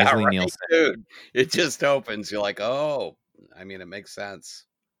and Yeah, Leslie right, Nielsen. dude. It just opens. You're like, oh, I mean, it makes sense.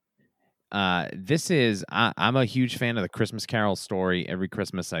 This is I'm a huge fan of the Christmas Carol story. Every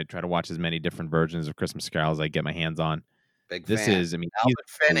Christmas, I try to watch as many different versions of Christmas Carol as I get my hands on. Big This fan. is, I mean, Albert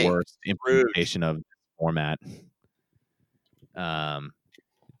he's the Finney, worst implementation of this format.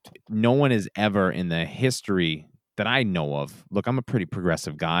 No one is ever in the history that I know of. Look, I'm a pretty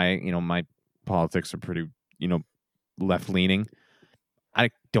progressive guy. You know, my politics are pretty, left leaning. I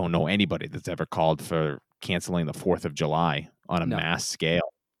don't know anybody that's ever called for canceling the 4th of July on a No. mass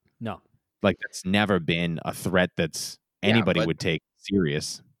scale. No. Like, that's never been a threat that's anybody would take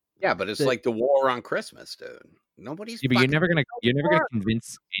serious. Yeah, but it's like the war on Christmas, dude. Nobody's. Yeah, but you're never gonna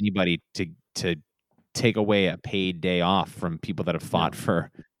convince anybody to take away a paid day off from people that have fought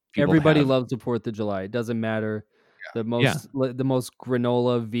for. Everybody loves the 4th of July. It doesn't matter. Yeah. The most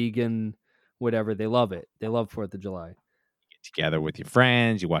granola, vegan, whatever. They love it. They love 4th of July. Get together with your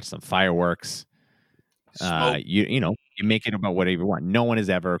friends. You watch some fireworks. You make it about whatever you want. No one has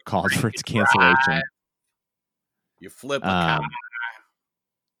ever called for its cancellation. You flip a car.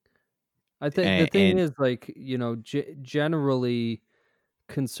 I think the thing is, like, generally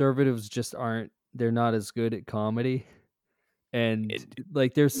conservatives just aren't. They're not as good at comedy, and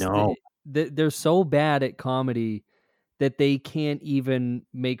they're so bad at comedy that they can't even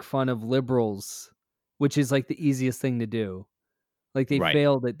make fun of liberals, which is like the easiest thing to do. Like, they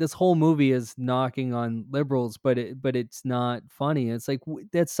failed it. This whole movie is knocking on liberals, but it's not funny. It's like,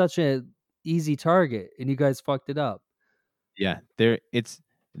 that's such a easy target, and you guys fucked it up. Yeah,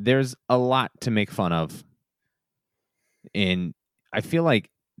 there's a lot to make fun of, and I feel like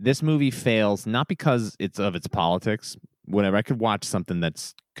this movie fails not because it's of its politics. Whatever, I could watch something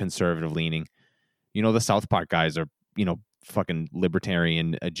that's conservative leaning. The South Park guys are fucking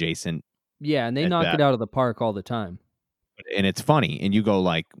libertarian adjacent. Yeah, and they knock it out of the park all the time. And it's funny, and you go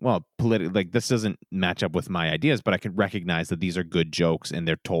like, well, like, this doesn't match up with my ideas, but I can recognize that these are good jokes and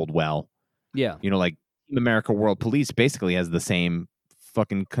they're told well. Yeah. Like Team America World Police basically has the same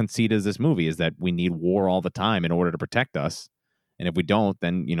fucking conceit as this movie, is that we need war all the time in order to protect us. And if we don't,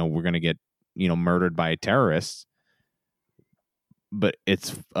 then, we're going to get, murdered by terrorists. But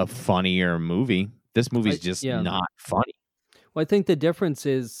it's a funnier movie. This movie's just not funny. Well, I think the difference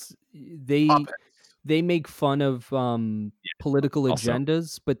is they make fun of political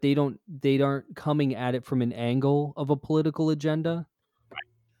agendas, but they aren't coming at it from an angle of a political agenda. Right.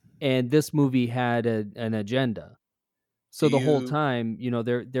 And this movie had an agenda. So the whole time,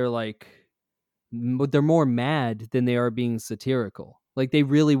 they're like, they're more mad than they are being satirical. Like, they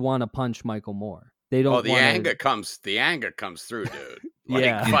really want to punch Michael Moore. They don't. The anger comes through, dude.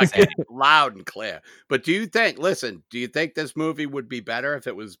 Yeah, fucking loud and clear. But do you think this movie would be better if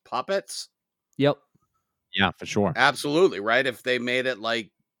it was puppets? Yep. Yeah, for sure. Absolutely, right? If they made it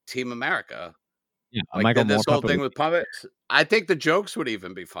like Team America. Yeah, like Michael this Moore whole thing with puppets. I think the jokes would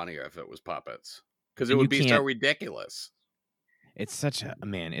even be funnier if it was puppets, because it would be so ridiculous. It's such a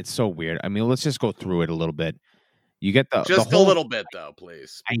it's so weird. I mean, let's just go through it a little bit. You get a little bit though,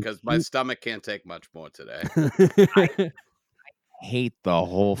 please, because my stomach can't take much more today. I hate the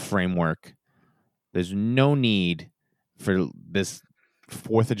whole framework. There's no need for this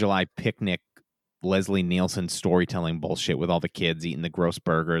 4th of July picnic Leslie Nielsen storytelling bullshit with all the kids eating the gross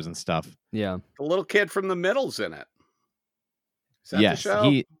burgers and stuff. Yeah. The little kid from The Middle's in it. Is that yes, the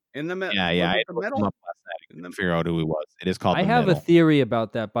show? In the middle. Yeah. I looked him up last night to figure out who he was. It is called. I have a theory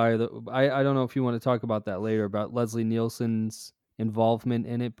about that. I don't know if you want to talk about that later, about Leslie Nielsen's involvement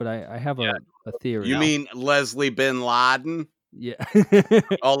in it, but I have a theory. You mean Leslie Bin Laden? Yeah.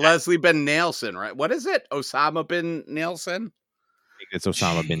 Oh, Leslie Bin Nielsen, right? What is it? Osama Bin Nielsen? I think it's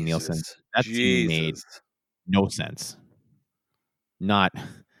Osama Bin Nielsen. That made no sense.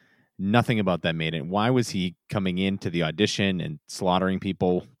 Nothing about that made it. Why was he coming into the audition and slaughtering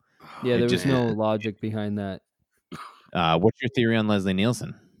people? Yeah, there was no logic behind that. What's your theory on Leslie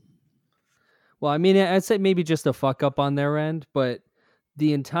Nielsen? Well, I mean, I'd say maybe just a fuck up on their end, but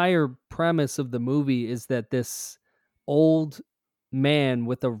the entire premise of the movie is that this old man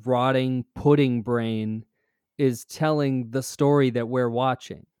with a rotting pudding brain is telling the story that we're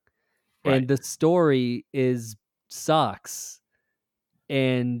watching. Right. And the story sucks.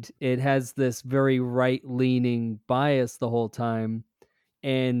 And it has this very right-leaning bias the whole time.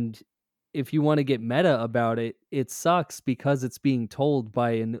 And if you want to get meta about it, it sucks because it's being told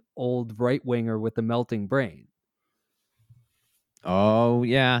by an old right winger with a melting brain. Oh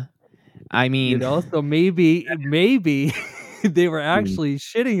yeah, I mean, So maybe they were actually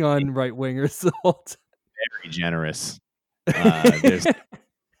shitting on right wingers the whole time. very generous. There's,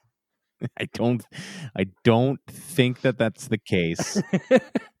 I don't think that that's the case.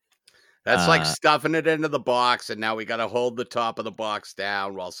 That's like stuffing it into the box, and now we got to hold the top of the box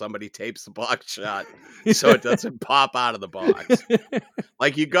down while somebody tapes the box shut so it doesn't pop out of the box.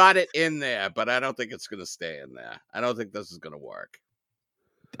 Like, you got it in there, but I don't think it's going to stay in there. I don't think this is going to work.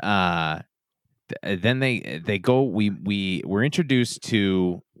 Then they go. We're introduced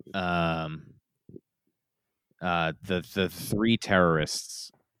to the three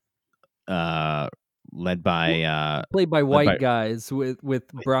terrorists led by played by white guys with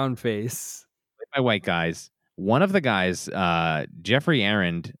brown face. Played by white guys. One of the guys, Jeffrey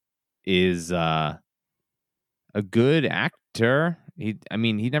Arend, is a good actor. He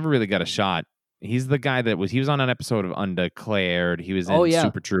never really got a shot. He's the guy he was on an episode of Undeclared. He was in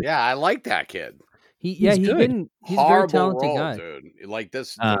Super Troop. Yeah, I like that kid. He's good. He's a very talented role, guy. dude. Like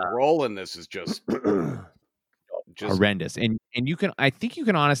this, the role in this is just horrendous. And you can, I think you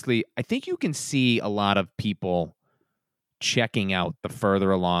can see a lot of people checking out the further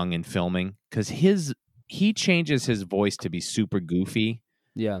along in filming because he changes his voice to be super goofy.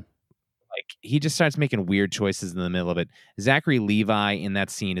 Yeah. Like he just starts making weird choices in the middle of it. Zachary Levi in that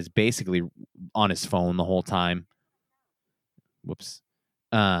scene is basically on his phone the whole time. Whoops.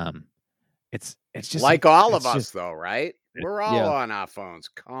 It's just like all of us though, right? We're all on our phones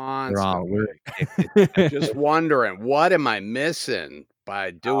constantly. I'm just wondering, what am I missing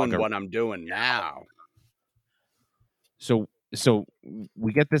by doing what I'm doing now? So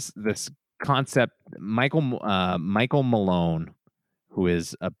we get this concept. Michael Malone, who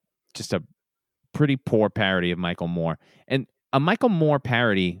is just a pretty poor parody of Michael Moore, and a Michael Moore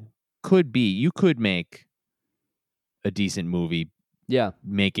parody you could make a decent movie. Yeah,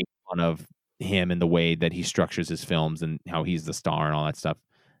 making fun of him and the way that he structures his films and how he's the star and all that stuff.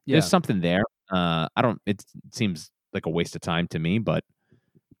 Yeah. There's something there. It seems like a waste of time to me, but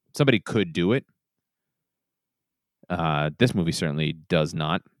somebody could do it. This movie certainly does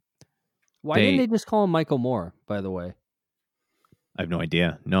not. Why didn't they just call him Michael Moore, by the way? I have no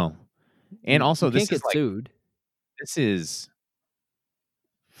idea. No. And also this is sued. This is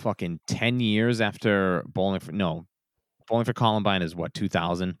fucking 10 years after Bowling for Columbine is what,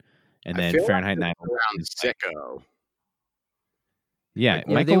 2000? And then Fahrenheit 9/11 is Sicko. Yeah,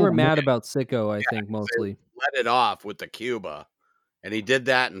 they were mad about Sicko, I think, mostly. Let it off with the Cuba. And he did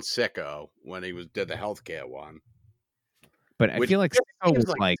that in Sicko when he did the healthcare one. But I feel like Sicko was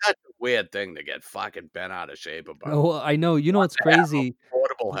like such a weird thing to get fucking bent out of shape about. Oh, I know. You know what's crazy?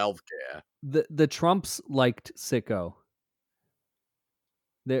 Affordable healthcare. The Trumps liked Sicko.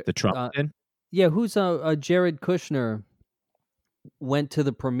 The Trump did? Yeah, who's Jared Kushner went to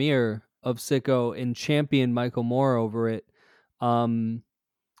the premiere of Sicko and championed Michael Moore over it. I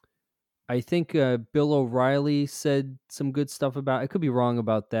think Bill O'Reilly said some good stuff about it. I could be wrong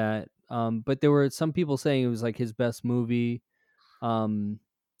about that. But there were some people saying it was like his best movie. And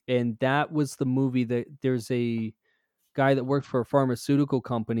that was the movie that there's a guy that worked for a pharmaceutical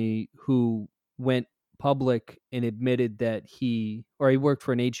company who went public and admitted that he worked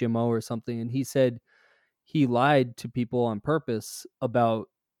for an HMO or something. And he said he lied to people on purpose about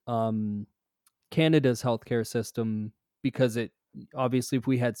Canada's healthcare system because it obviously if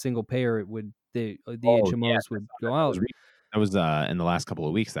we had single payer, it would the HMOs would go out. That was in the last couple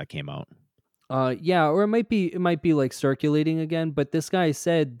of weeks that came out. Or it might be like circulating again. But this guy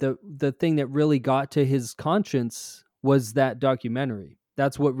said the thing that really got to his conscience was that documentary.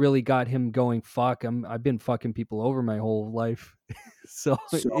 That's what really got him going. Fuck, I've been fucking people over my whole life. so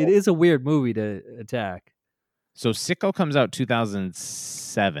it is a weird movie to attack. So Sicko comes out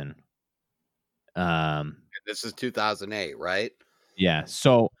 2007. This is 2008, right? Yeah.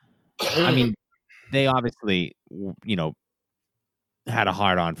 So, I mean, they obviously, had a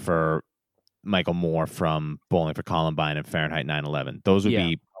hard on for Michael Moore from Bowling for Columbine and Fahrenheit 9/11. Those would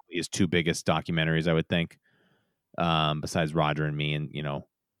be probably his two biggest documentaries, I would think, besides Roger and Me, and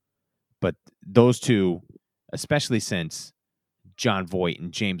but those two, especially since John Voight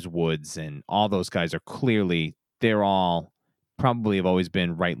and James Woods and all those guys they're all probably have always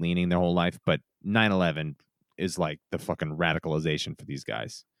been right leaning their whole life, but 9/11 is like the fucking radicalization for these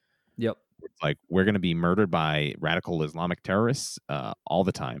guys. Yep. It's like we're going to be murdered by radical Islamic terrorists all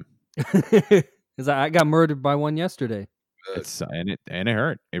the time. Because I got murdered by one yesterday. And it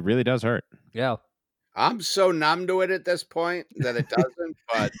hurt. It really does hurt. Yeah. I'm so numb to it at this point that it doesn't,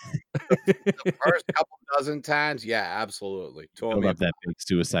 but the first couple dozen times, yeah, absolutely. Tore Build me up that big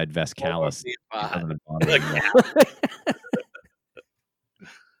suicide vest callus. me It apart. doesn't bother anymore.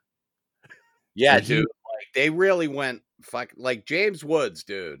 Yeah, But he- dude. Like they really went like James Woods,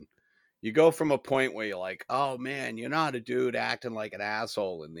 dude. You go from a point where you're like, oh man, you're not a dude acting like an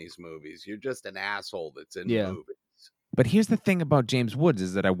asshole in these movies. You're just an asshole that's in Yeah. movies. But here's the thing about James Woods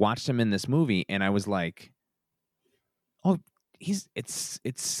is that I watched him in this movie and I was like, oh,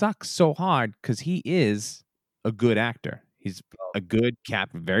 it sucks so hard because he is a good actor. He's a good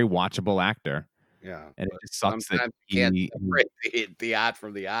very watchable actor. Yeah. And it just sucks that Sometimes you can't he separate the art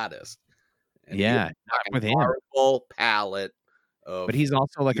from the artist. And he has yeah, a not fucking with him. horrible palette of But he's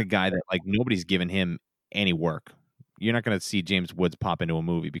also like a guy that like nobody's given him any work. You're not going to see James Woods pop into a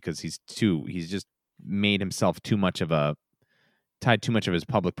movie because he's just made himself tied too much of his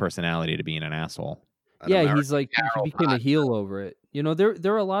public personality to being an asshole. Yeah, American he's like he Carol became a Hot. heel over it. You know,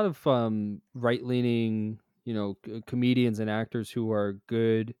 there are a lot of right leaning, comedians and actors who are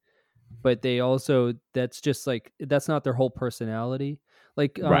good, but they also that's just like that's not their whole personality.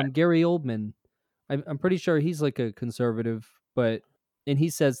 Like Right. Gary Oldman, I'm pretty sure he's like a conservative, and he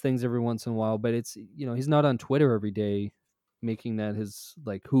says things every once in a while, but it's he's not on Twitter every day making that his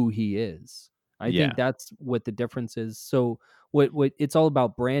like who he is. I Yeah. think that's what the difference is. So what it's all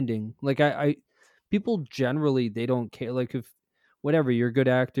about branding. Like I people generally they don't care. Like if whatever you're a good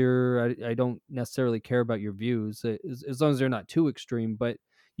actor, I don't necessarily care about your views as long as they're not too extreme. But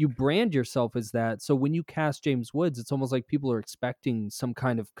you brand yourself as that. So when you cast James Woods, it's almost like people are expecting some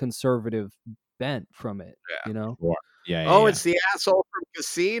kind of conservative bent from it. Yeah. You know? Sure. Yeah. Oh, it's the asshole from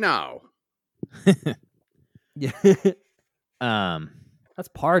Casino. Yeah. That's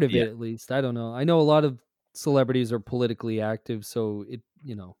part of Yeah. it, at least. I don't know. I know a lot of celebrities are politically active, so it,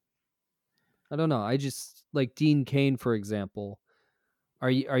 I don't know. I just like Dean Cain, for example. Are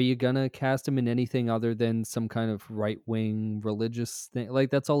you gonna cast him in anything other than some kind of right wing religious thing?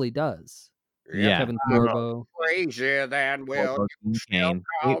 Like that's all he does. Yeah. Kevin I'm Sorbo. crazier than Will. Kane.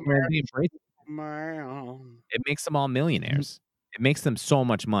 call They embrace it. Man. It makes them all millionaires. It makes them so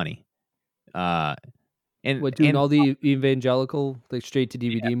much money. And What doing and all the evangelical like straight to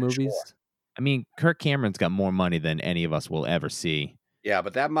DVD movies? sure. I mean, Kirk Cameron's got more money than any of us will ever see. Yeah,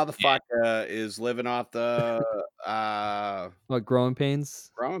 but that motherfucker is living off the What growing pains?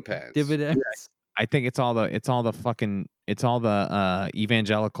 growing pains. Dividends? I think it's all the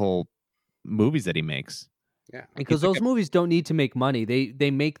evangelical movies that he makes. Yeah. Because those movies don't need to make money. They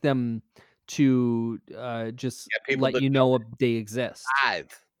make them to just Get people let to you know they exist.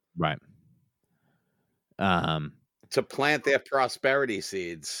 Tithe Right. to plant their prosperity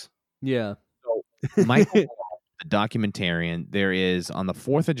seeds. Yeah. Michael the documentarian, there is on the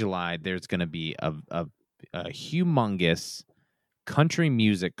 4th of July, there's going to be a humongous country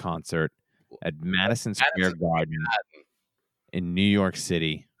music concert at Madison Square Garden in New York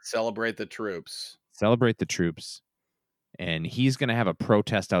City. Celebrate the troops. Celebrate the troops. And he's going to have a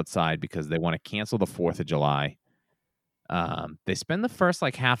protest outside because they want to cancel the 4th of July. They spend the first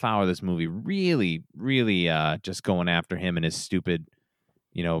like half hour of this movie really, really just going after him and his stupid,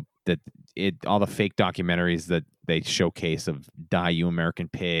 all the fake documentaries that they showcase of Die You American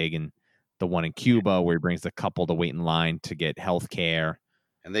Pig and the one in Cuba where he brings the couple to wait in line to get health care.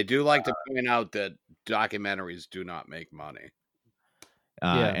 And they do like to point out that documentaries do not make money.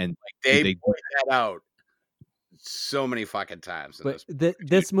 And they point that out so many fucking times. But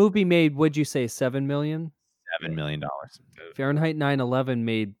this movie made, what'd you say, $7 million? $7 million. Fahrenheit 9/11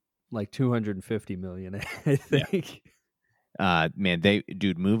 made like $250 million, I think. Man,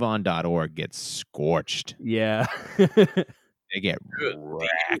 MoveOn.org gets scorched. Yeah. They get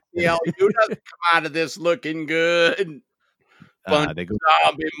wrecked. You doesn't come out of this looking good. They go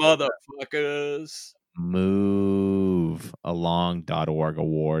zombie motherfuckers. MoveAlong.org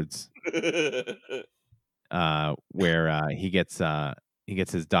awards. Where he gets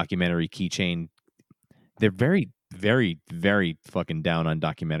his documentary keychain. They're very, very, very fucking down on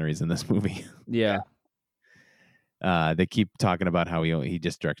documentaries in this movie. Yeah. They keep talking about how he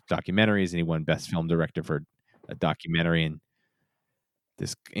just directs documentaries and he won Best Film Director for a documentary and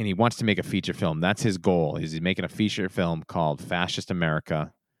he wants to make a feature film. That's his goal. He's making a feature film called Fascist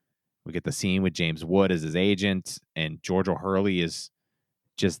America. We get the scene with James Wood as his agent and George O'Hurley is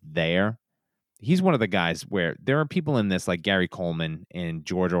just there. He's one of the guys where there are people in this like Gary Coleman and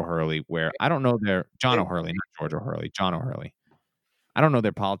George O'Hurley where I don't know John O'Hurley, not George O'Hurley, John O'Hurley. I don't know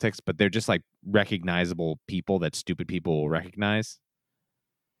their politics, but they're just like recognizable people that stupid people will recognize.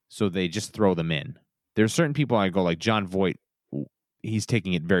 So they just throw them in. There's certain people I go like John Voight he's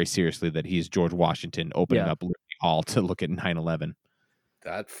taking it very seriously that he's George Washington opening Yeah. up Liberty Hall to look at 9/11.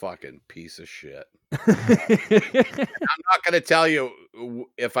 That fucking piece of shit. I'm not going to tell you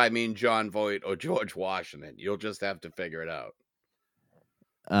if I mean John Voight or George Washington. You'll just have to figure it out.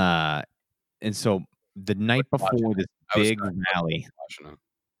 And so the night before this big rally,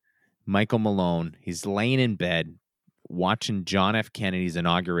 Michael Malone, he's laying in bed watching John F. Kennedy's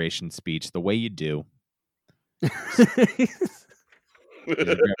inauguration speech the way you do. You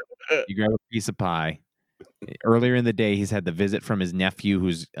grab a piece of pie. Earlier in the day, he's had the visit from his nephew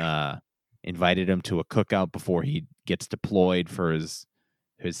who's invited him to a cookout before he gets deployed for his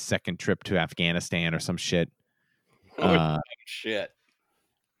second trip to Afghanistan or some shit. Shit.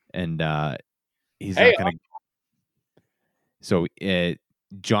 And he's not going to. So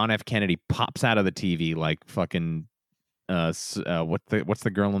John F. Kennedy pops out of the TV like fucking what's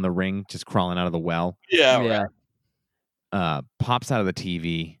the girl in the ring just crawling out of the well? Yeah. Right. Pops out of the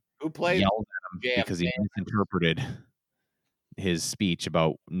TV. Who played? Yells at him because he misinterpreted his speech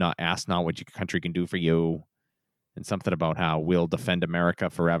about ask not what your country can do for you, and something about how we'll defend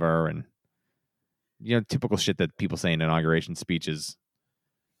America forever, and typical shit that people say in inauguration speeches.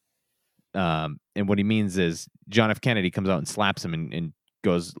 And what he means is John F. Kennedy comes out and slaps him and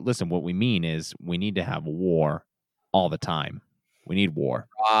goes, listen, what we mean is we need to have war all the time. We need war.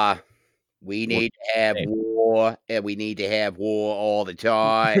 We need to have war, and we need to have war all the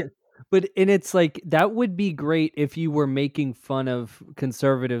time. And it's like, that would be great if you were making fun of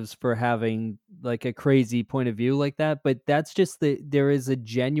conservatives for having like a crazy point of view like that. But that's just there is a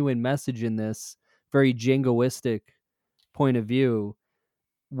genuine message in this very jingoistic point of view,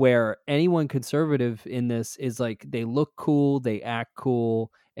 where anyone conservative in this is like, they look cool, they act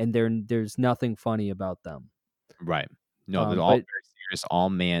cool, and there's nothing funny about them. Right. No, they're all very serious. All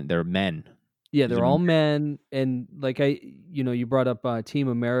men. They're men. Yeah, they're all men. And like you brought up Team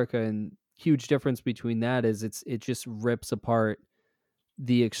America, and huge difference between that is it just rips apart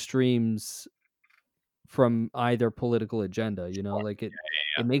the extremes from either political agenda.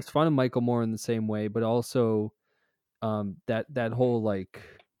 It makes fun of Michael Moore in the same way, but also that whole like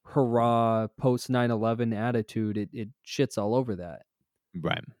hurrah post 9/11 attitude, it shits all over that.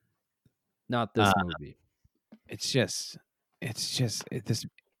 Right. Not this movie. It's just this.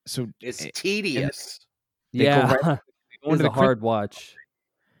 So it's tedious. Yeah, it's a hard watch.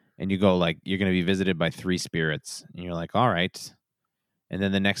 And you go like, you're going to be visited by three spirits, and you're like, all right. And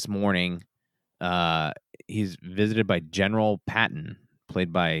then the next morning, he's visited by General Patton,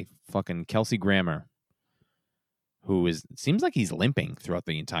 played by fucking Kelsey Grammer, who seems like he's limping throughout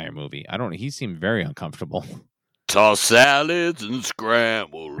the entire movie. He seemed very uncomfortable. Toss salads and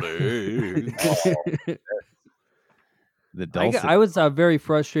scrambled eggs. I was very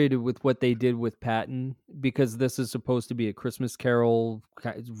frustrated with what they did with Patton, because this is supposed to be a Christmas Carol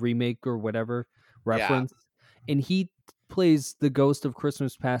remake or whatever reference, and he plays the ghost of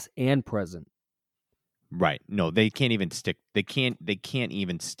Christmas Past and Present. Right? No, they can't even stick. They can't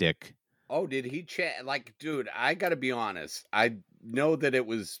even stick. Oh, did he like, dude? I gotta be honest. I know that it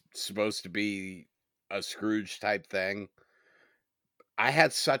was supposed to be a Scrooge type thing. I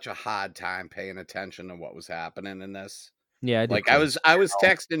had such a hard time paying attention to what was happening in this. Yeah, I was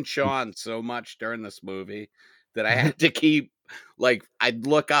texting Sean so much during this movie that I had to keep, like, I'd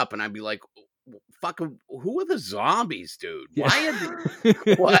look up and I'd be like, fucking, who are the zombies, dude? Why are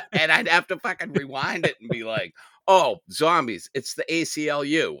they, what? And I'd have to fucking rewind it and be like, oh, zombies, it's the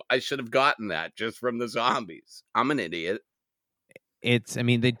ACLU. I should have gotten that just from the zombies. I'm an idiot. They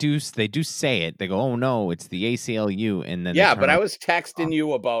do say it. They go, oh no, it's the ACLU, and then but I was texting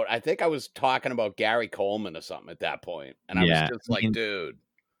you about. I think I was talking about Gary Coleman or something at that point, and I was just like, dude.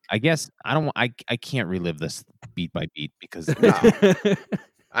 I guess I can't relive this beat by beat because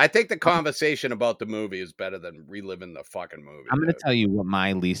I think the conversation about the movie is better than reliving the fucking movie. I'm going to tell you what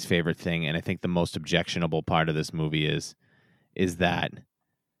my least favorite thing, and I think the most objectionable part of this movie is that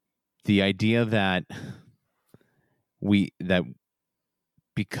the idea that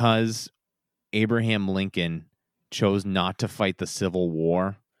because Abraham Lincoln chose not to fight the Civil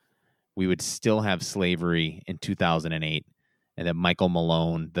War, we would still have slavery in 2008, and that Michael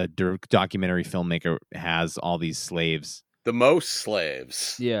Malone, the documentary filmmaker, has all these slaves. The most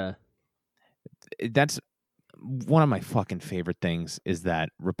slaves. Yeah. That's one of my fucking favorite things, is that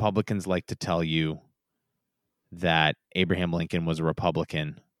Republicans like to tell you that Abraham Lincoln was a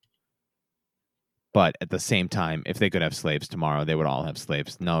Republican. But at the same time, if they could have slaves tomorrow, they would all have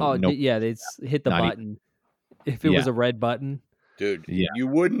slaves. They'd hit the button. If it was a red button. Dude, you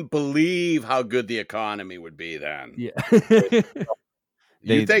wouldn't believe how good the economy would be then. Yeah.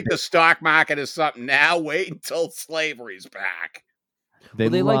 You think the stock market is something now? Wait until slavery's back. They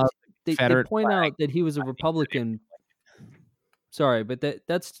Well, love they Confederate point flag. out that he was a Republican. Sorry, but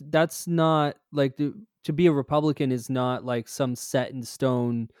that's not like to be a Republican is not like some set in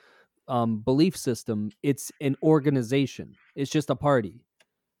stone belief system. It's an organization. It's just a party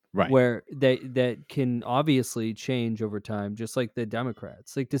Right. where that can obviously change over time, just like the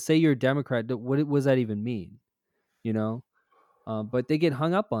Democrats. Like to say you're a Democrat, what does that even mean? You know, but they get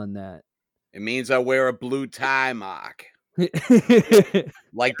hung up on that. It means I wear a blue tie, Mark.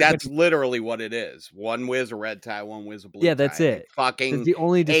 Like that's literally what it is. One wears a red tie, one wears a blue tie. Yeah, that's it. Fucking It's the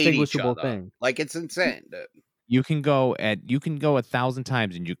only hate each distinguishable other. thing. Like it's insane, dude. You can go 1,000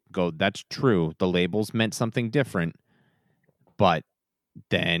 times and you can go, that's true. The labels meant something different. But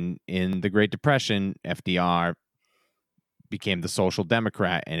then in the Great Depression, FDR became the Social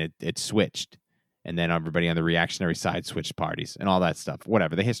Democrat and it switched. And then everybody on the reactionary side switched parties and all that stuff.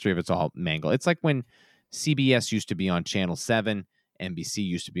 Whatever. The history of it's all mangled. It's like when CBS used to be on Channel 7, NBC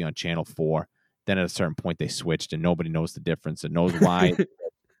used to be on Channel 4. Then at a certain point they switched and nobody knows the difference and knows why.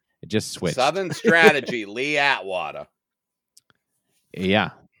 It just switched. Southern Strategy, Lee Atwater.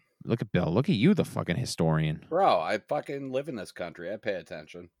 Yeah. Look at Bill. Look at you, the fucking historian. Bro, I fucking live in this country. I pay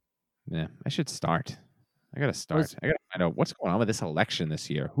attention. Yeah, I should start. I gotta start. I gotta find out what's going on with this election this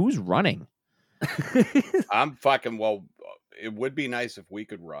year. Who's running? I'm fucking, well, it would be nice if we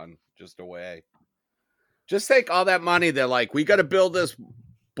could run just away. Just take all that money. They're like, we got to build this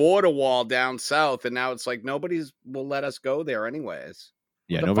border wall down south. And now it's like, nobody's will let us go there anyways.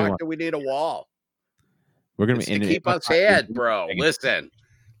 Yeah, What the nobody fuck wants. do we need a wall? We're gonna It's be to keep us here, bro.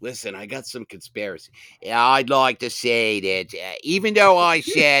 Listen, I got some conspiracy. I'd like to say that even though I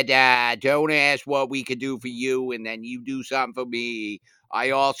said don't ask what we could do for you and then you do something for me, I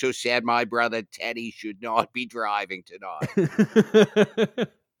also said my brother Teddy should not be driving tonight.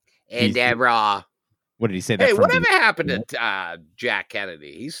 And What did he say? That hey, from whatever happened to Jack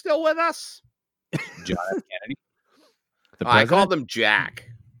Kennedy? He's still with us? John F. Kennedy? The I president? called him Jack.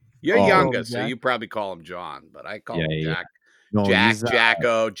 You're Oh. younger, so Jack? you probably call him John, but I call him Yeah. Jack. No, Jack, he's,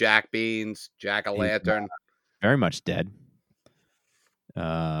 Jacko, Jack Beans, Jack o' Lantern. very much dead.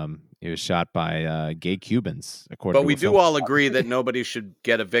 He was shot by gay Cubans, according But to we a do film. all agree that nobody should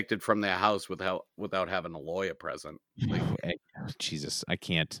get evicted from their house without having a lawyer present. Hey, Jesus, I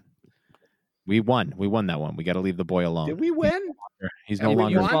can't. We won that one. We got to leave the boy alone. Did we win? He's Have no we If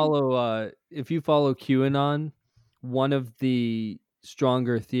longer. you won? follow if you follow QAnon, one of the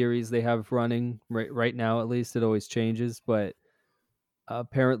stronger theories they have running right now, at least it always changes, but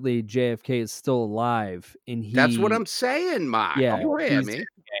apparently JFK is still alive, and That's what I'm saying, Mark. Yeah, You hear he's- me?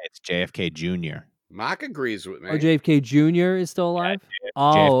 Yeah, it's JFK Jr. Mark agrees with me. Oh, JFK Jr. is still alive.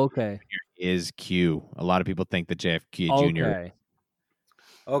 Oh, okay. Is Q. A lot of people think that JFK Jr. Okay.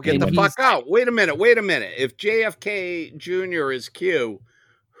 Oh, get And the he's- fuck out. Wait a minute. If JFK Jr. is Q,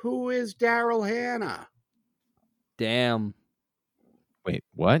 who is Daryl Hannah? Damn. Wait,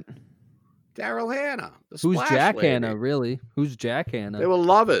 what? Daryl Hannah. The Who's Splash Jack Lady. Hanna? Really? Who's Jack Hanna? They were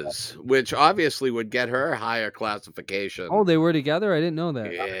lovers, which obviously would get her higher classification. Oh, they were together. I didn't know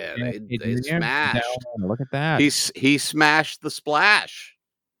that. yeah, JFK they Jr.? smashed. Look at that. He smashed the Splash.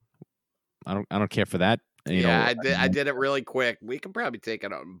 I don't care for that. You Yeah, know, I did it really quick. We can probably take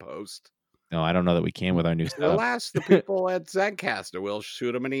it out in post. No, I don't know that we can with our new We'll stuff. ask the people at Zencaster. We'll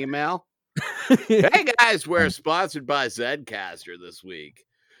shoot them an email. Hey guys, we're sponsored by Zencaster this week.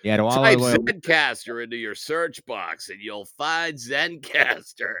 Yeah, to all Type our, Zencaster into your search box and you'll find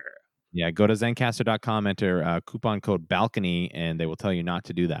Zencaster. yeah, go to zencaster.com, enter coupon code balcony, and they will tell you not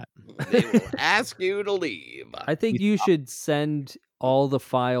to do that. They will ask you to leave. I think you should send all the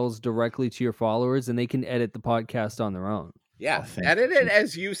files directly to your followers, and they can edit the podcast on their own. Yeah, Oh, thank edit you. it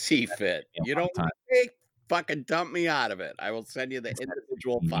as you see fit. Yeah, You one don't time. fucking dump me out of it. I will send you the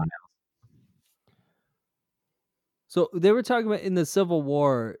individual file. So they were talking about in the Civil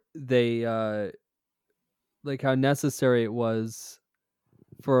War, they like how necessary it was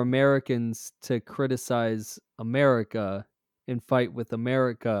for Americans to criticize America and fight with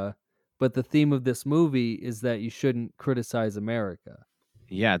America. But the theme of this movie is that you shouldn't criticize America.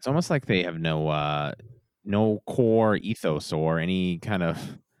 Yeah, it's almost like they have no core ethos or any kind of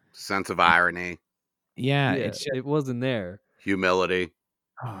Sense of irony, yeah. Yeah, It's just, it wasn't there. humility,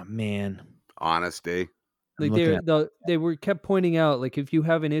 oh man, honesty. Like looking at- they were kept pointing out, like if you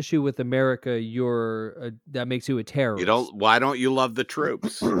have an issue with America, that makes you a terrorist. Why don't you love the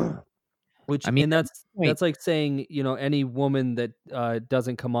troops? Which I mean, and that's point- that's like saying, any woman that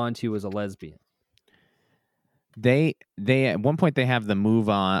doesn't come on to you is a lesbian. they at one point they have the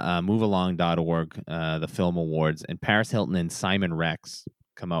movealong.org the film awards, and Paris Hilton and Simon Rex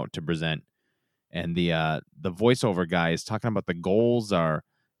come out to present, and the voiceover guy is talking about the goals are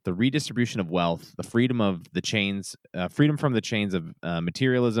the redistribution of wealth, the freedom from the chains of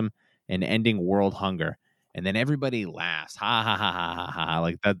materialism, and ending world hunger. And then everybody laughs, ha ha ha ha ha ha,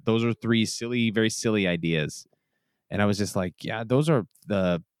 like that. Those are three very silly ideas. And I was just like, yeah, those are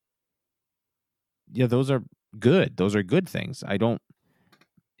good. Those are good things. I don't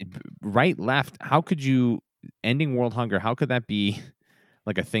right, left. How could you ending world hunger? How could that be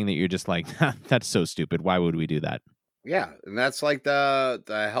like a thing that you're just like, that's so stupid. Why would we do that? Yeah, and that's like the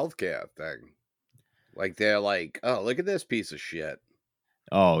healthcare thing. Like they're like, oh, look at this piece of shit.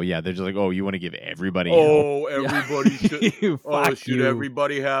 Oh yeah, they're just like, oh, you want to give everybody? Oh, everybody should. Fuck should you.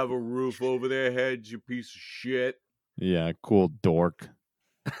 everybody have a roof over their heads? You piece of shit. Yeah, cool dork.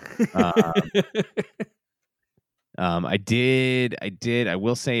 I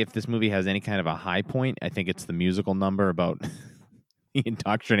will say, if this movie has any kind of a high point, I think it's the musical number about the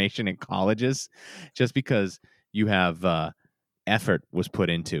indoctrination in colleges, just because you have effort was put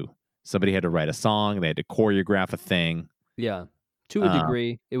into. Somebody had to write a song, they had to choreograph a thing. Yeah, to a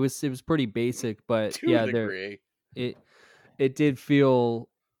degree, it was pretty basic, but To a degree. it did feel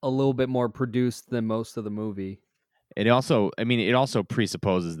a little bit more produced than most of the movie. It also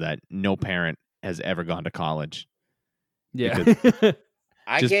presupposes that no parent has ever gone to college. Yeah,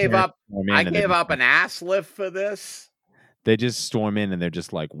 I just gave parents up. storm in I and they're gave just up an ass lift for this. They just storm in and they're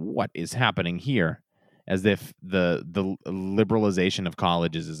just like, what is happening here? As if the liberalization of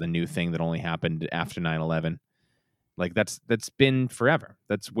colleges is a new thing that only happened after 9/11. Like that's been forever.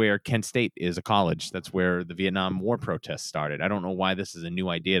 That's where Kent State is a college. That's where the Vietnam War protests started. I don't know why this is a new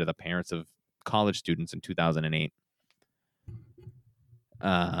idea to the parents of college students in 2008.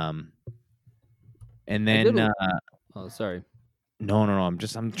 And then oh, sorry. No. I'm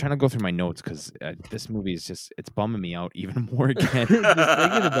trying to go through my notes because this movie is it's bumming me out even more again. Just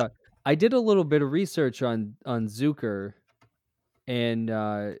thinking about, I did a little bit of research on Zucker, and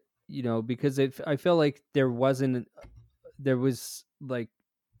because I felt like there was like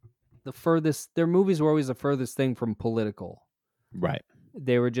the furthest. Their movies were always the furthest thing from political. Right.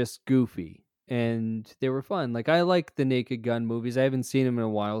 They were just goofy and they were fun. Like I like the Naked Gun movies. I haven't seen them in a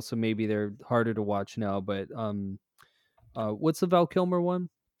while, so maybe they're harder to watch now. But what's the Val Kilmer one?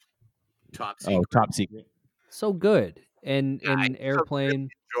 Top Secret. Top Secret. So good. And Yeah, I in Airplane,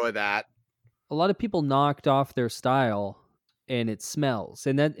 really enjoy that. a lot of people knocked off their style, and it smells.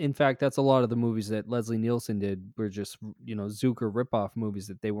 And that, in fact, that's a lot of the movies that Leslie Nielsen did were just Zucker ripoff movies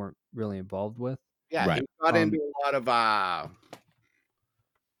that they weren't really involved with. Yeah, Right. he got into a lot of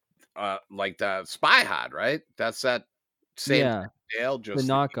like the Spy Hard, right? That's that same scale, just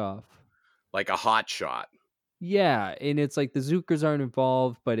the knockoff. like a hot shot. Yeah, and it's like the Zuckers aren't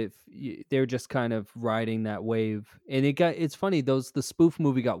involved, but they're just kind of riding that wave. And it's funny, the spoof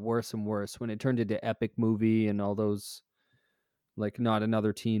movie got worse and worse when it turned into epic movie and all those, like Not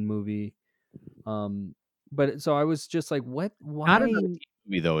Another Teen Movie. But so I was just like, what? Why? Not Another Teen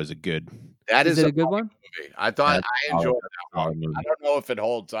Movie though is a good. That is it a good one? Movie. I thought I enjoyed that one. Movie. I don't know if it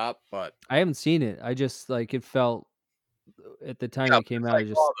holds up, but I haven't seen it. I just like it felt at the time it came out. like I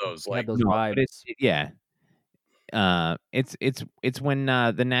just all those, had like, those vibes. It's when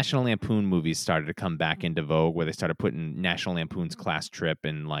the National Lampoon movies started to come back into vogue, where they started putting National Lampoon's Class Trip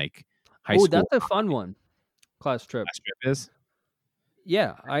and like high school. Oh, that's a fun one. Class Trip. Class Trip is.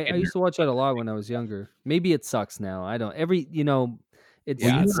 Yeah, I used to watch that a lot when I was younger. Maybe it sucks now. I don't. It's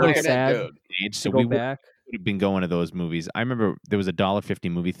so sad So to go back. Would have been going to those movies. I remember there was a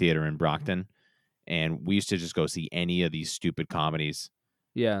 $1.50 movie theater in Brockton, and we used to just go see any of these stupid comedies.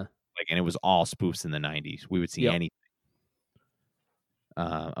 Yeah. And it was all spoofs in the 90s. We would see anything.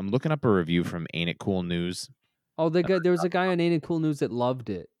 I'm looking up a review from Ain't It Cool News. Oh, there was a guy on Ain't It Cool News that loved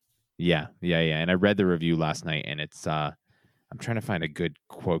it. Yeah. And I read the review last night, and it's I'm trying to find a good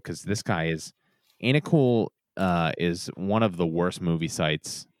quote because this guy is Ain't It Cool is one of the worst movie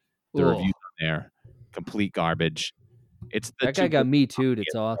sites. The reviews on there, complete garbage. It's that guy got Me Too.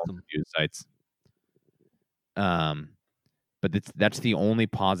 It's awesome. Review sites. But that's the only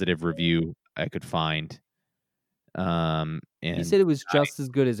positive review I could find. And he said it was just as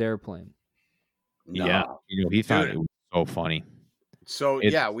good as Airplane. No. Yeah, he thought it was so funny. So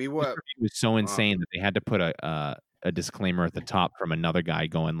we were. It was so insane that they had to put a disclaimer at the top from another guy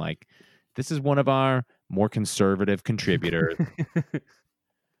going like, "This is one of our more conservative contributors."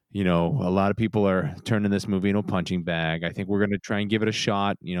 A lot of people are turning this movie into a punching bag. I think we're going to try and give it a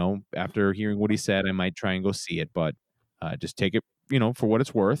shot. After hearing what he said, I might try and go see it, but just take it, for what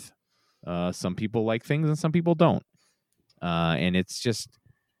it's worth. Some people like things and some people don't. And it's just,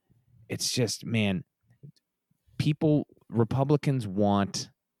 man, Republicans want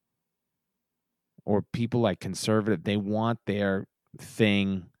or people like conservative, they want their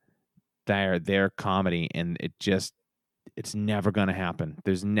thing, their comedy, and it's never going to happen.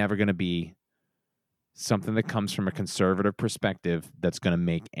 There's never going to be something that comes from a conservative perspective that's going to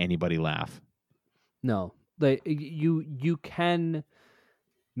make anybody laugh. No, like you can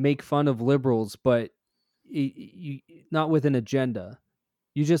make fun of liberals, but you not with an agenda.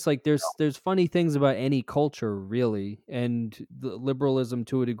 You just like there's funny things about any culture really, and the liberalism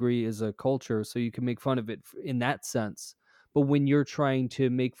to a degree is a culture, so you can make fun of it in that sense. But when you're trying to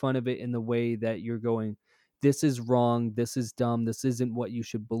make fun of it in the way that you're going, this is wrong, this is dumb, this isn't what you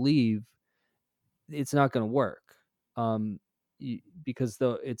should believe, it's not going to work. Because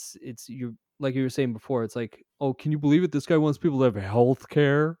though it's you like you were saying before, it's like, oh, can you believe it? This guy wants people to have health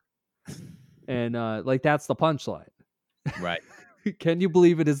care, and like that's the punchline. Right. Can you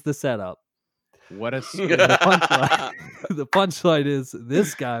believe it is the setup? What a The punchline, the punchline is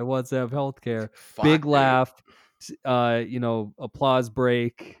this guy wants to have health care. Big laugh, applause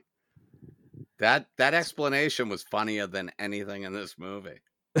break. That explanation was funnier than anything in this movie.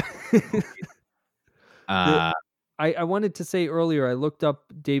 I wanted to say earlier, I looked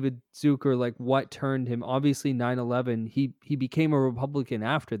up David Zucker, like what turned him. Obviously 9/11, he became a Republican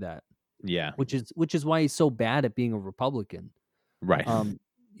after that. Yeah. Which is why he's so bad at being a Republican. Right.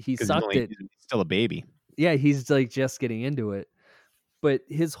 He sucked it. He's still a baby. Yeah, he's like just getting into it. But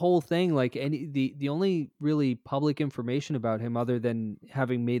his whole thing, like the only really public information about him other than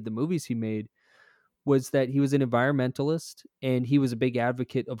having made the movies he made was that he was an environmentalist and he was a big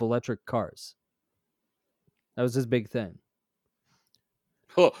advocate of electric cars. That was his big thing.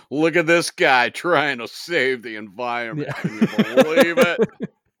 Oh, look at this guy trying to save the environment. Yeah. Can you believe it?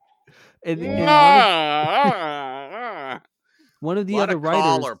 and one of the other writers,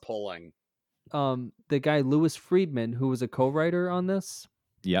 collar pulling. The guy Louis Friedman, who was a co-writer on this.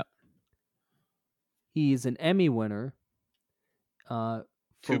 Yep. He's an Emmy winner for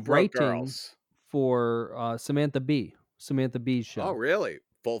writing for Samantha Bee. Samantha Bee's show. Oh, really?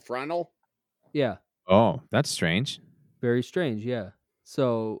 Full Frontal? Yeah. Oh, that's strange. Very strange, yeah.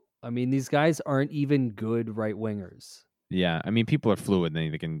 So, I mean, these guys aren't even good right-wingers. Yeah, I mean, people are fluid,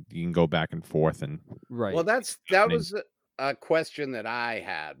 and you can go back and forth, and right. Well, that was a question that I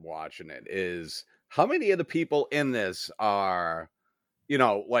had watching it. Is how many of the people in this are,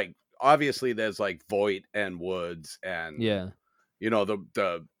 like obviously there's like Voight and Woods and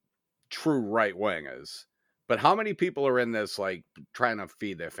the true right wingers, but how many people are in this like trying to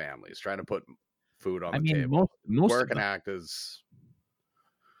feed their families, trying to put food on the table, most working actors?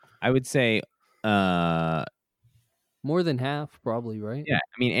 I would say more than half, probably, right? Yeah,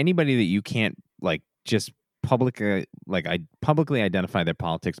 I mean, anybody that you can't like just publicly identify their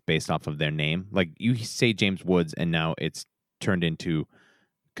politics based off of their name. Like you say James Woods, and now it's turned into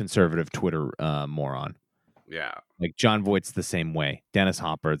conservative Twitter moron. Yeah, like John Voight's the same way. Dennis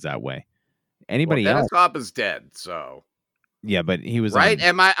Hopper's that way. Anybody else? Dennis Hopper's dead, so yeah, but he was right.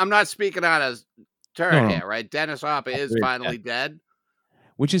 I'm not speaking out as turn here, right? Dennis Hopper is finally dead.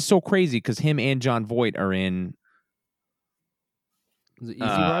 Which is so crazy because him and John Voight are in Is it Easy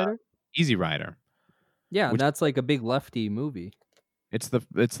Rider? Easy Rider. Yeah, that's like a big lefty movie. It's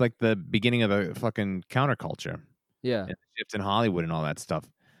like the beginning of the fucking counterculture. Yeah. And the shift in Hollywood and all that stuff.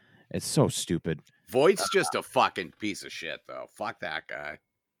 It's so stupid. Voight's just a fucking piece of shit, though. Fuck that guy.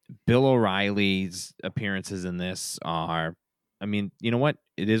 Bill O'Reilly's appearances in this are, I mean, you know what?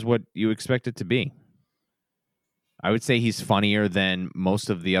 It is what you expect it to be. I would say he's funnier than most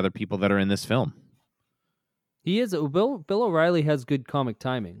of the other people that are in this film. He is. Bill O'Reilly has good comic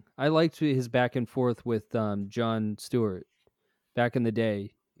timing. I liked his back and forth with Jon Stewart back in the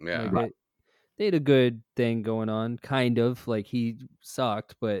day. Yeah. Like they had a good thing going on, kind of. Like he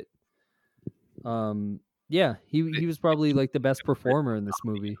sucked, but yeah, he was probably like the best performer in this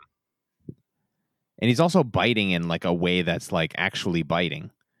movie. And he's also biting in like a way that's like actually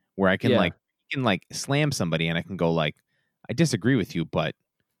biting, where I can like slam somebody and I can go like, I disagree with you, but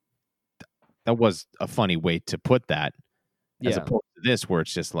that was a funny way to put that, as opposed to this where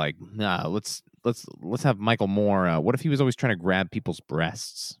it's just like, nah, let's have Michael Moore. What if he was always trying to grab people's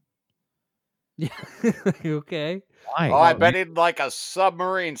breasts? Yeah. Okay. Why? Oh, I bet he'd like a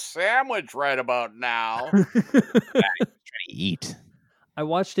submarine sandwich right about now. Trying to eat. I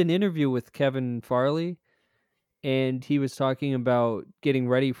watched an interview with Kevin Farley, and he was talking about getting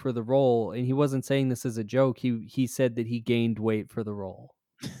ready for the role, and he wasn't saying this as a joke. He said that he gained weight for the role.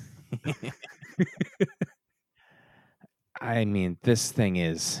 I mean, this thing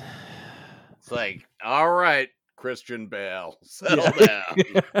is. It's like, all right, Christian Bale, settle down.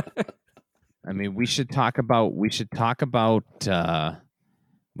 I mean, we should talk about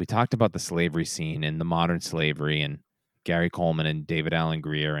we talked about the slavery scene and the modern slavery and Gary Coleman and David Allen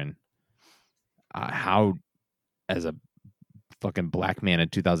Greer and how, as a fucking black man in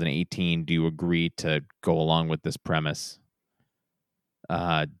 2018, do you agree to go along with this premise?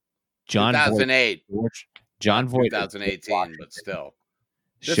 John Voight, 2008. John Not Voight, 2018, but still.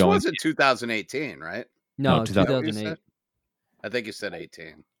 This showing wasn't 2018, right? No, No, 2008. I think you said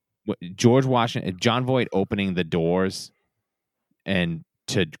 18. George Washington, John Voight opening the doors and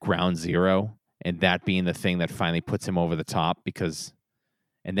to Ground Zero, and that being the thing that finally puts him over the top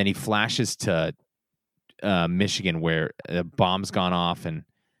and then he flashes to Michigan where a bomb's gone off and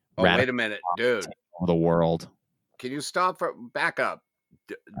Oh, wait a minute, dude. the world. Can you stop for back up?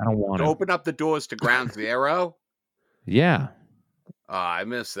 I don't want To to. open up the doors to Ground Zero? Yeah. Oh, I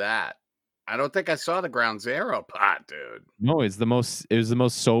missed that. I don't think I saw the Ground Zero part, dude. No, it was the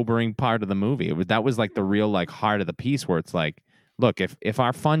most sobering part of the movie. That was like the real like heart of the piece where it's like, look, if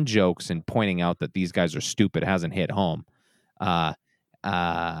our fun jokes and pointing out that these guys are stupid hasn't hit home,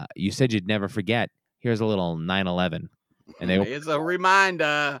 you said you'd never forget. Here's a little 9/11. And It's a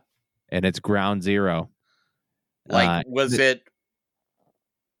reminder. And it's Ground Zero. Like, was it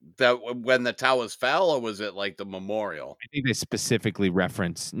that when the towers fell, or was it like the memorial? I think they specifically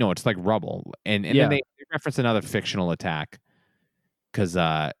reference. No, it's like rubble, and then they reference another fictional attack because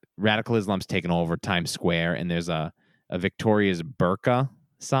radical Islam's taken over Times Square, and there's a Victoria's burqa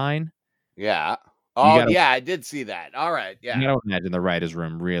sign. Yeah. Oh, yeah, I did see that. All right, yeah. You gotta imagine the writers'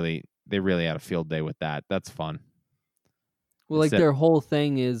 room they really had a field day with that. That's fun. Well, like their whole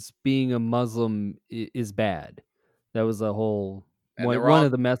thing is being a Muslim is bad. That was the whole one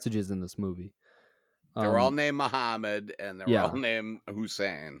of the messages in this movie. They're all named Muhammad, and they're all named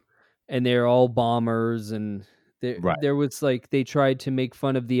Hussein. And they're all bombers, and there was like they tried to make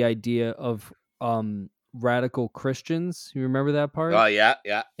fun of the idea of radical Christians. You remember that part? Oh yeah.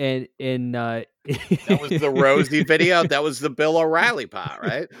 And that was the Rosie video. That was the Bill O'Reilly part,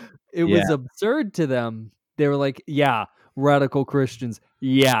 right? It was absurd to them. They were like, "Yeah, radical Christians,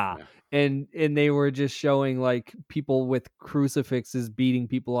 yeah." And they were just showing like people with crucifixes beating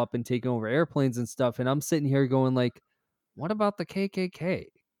people up and taking over airplanes and stuff. And I'm sitting here going like, "What about the KKK?"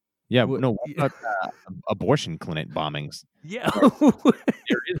 Yeah, what about abortion clinic bombings? Yeah.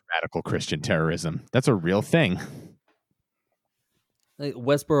 There is radical Christian terrorism. That's a real thing. Like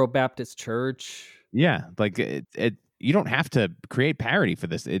Westboro Baptist Church. Yeah, like you don't have to create parody for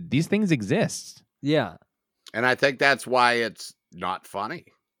this. These things exist. Yeah. And I think that's why it's not funny.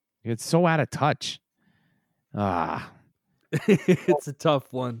 It's so out of touch. It's a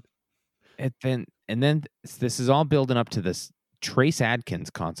tough one. And then this is all building up to this Trace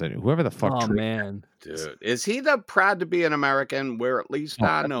Adkins concert. Whoever the fuck. Oh man, dude, is he the proud to be an American? Where at least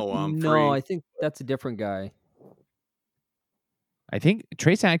I know him. No, I think that's a different guy. I think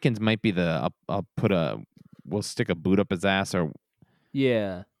Trace Adkins might be the. We'll stick a boot up his ass or.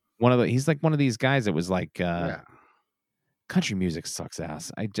 Yeah. He's like one of these guys that was like. Country music sucks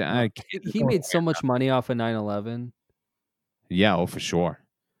ass. He made so much money off of 9/11. Yeah, for sure.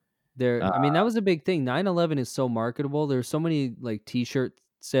 I mean, that was a big thing. 9/11 is so marketable. There's so many like T-shirt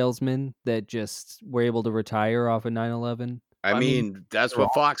salesmen that just were able to retire off of 9/11. I mean, that's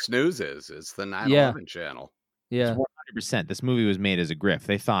what Fox News is. It's the 9/11 channel. Yeah, 100%. This movie was made as a grift.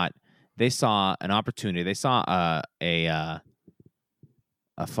 They saw an opportunity. They saw a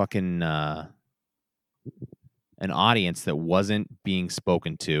fucking an audience that wasn't being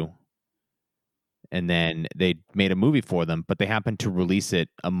spoken to. And then they made a movie for them, but they happened to release it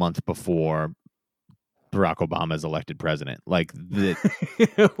a month before Barack Obama is elected president. Like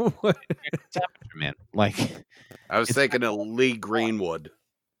man. Like I was thinking of Lee Greenwood.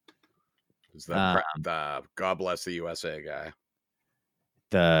 Is the God Bless the USA guy?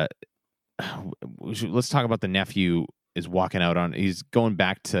 Let's talk about the nephew is walking out on. He's going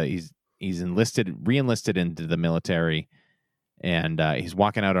back to. He's re-enlisted into the military. And he's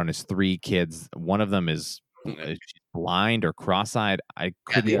walking out on his 3 kids. One of them is blind or cross-eyed. I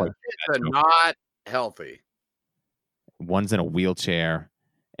couldn't. Kids are not healthy. One's in a wheelchair,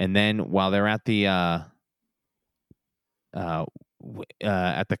 and then while they're at the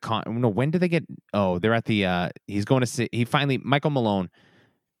when do they get? Oh, they're at the. He's going to see. Michael Malone.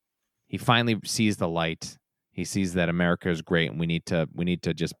 He finally sees the light. He sees that America is great, and we need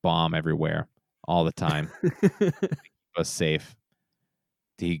to just bomb everywhere all the time. Us safe.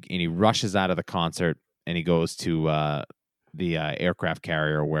 He rushes out of the concert and he goes to the aircraft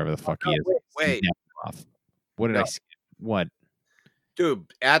carrier or wherever the fuck he is. Wait. What did I see? What? Dude,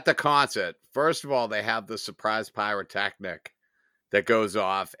 at the concert, first of all, they have the surprise pyrotechnic that goes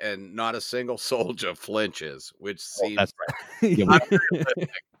off, and not a single soldier flinches, which seems That's Yeah. unrealistic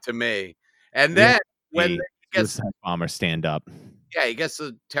to me. And then when he gets, suicide bomber stand up. he gets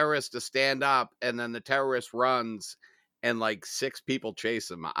the terrorist to stand up, and then the terrorist runs, and like 6 people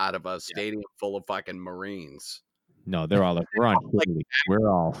chase him out of a stadium full of fucking Marines. No, they're all like, we're on Italy.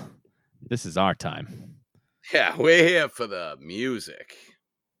 This is our time. Yeah, we're here for the music.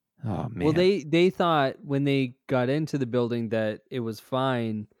 Oh man. Well, they thought when they got into the building that it was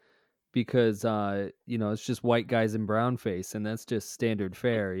fine because it's just white guys in brown face, and that's just standard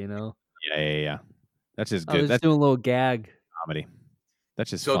fare, Yeah. That's just I good. was That's doing a little gag. comedy. That's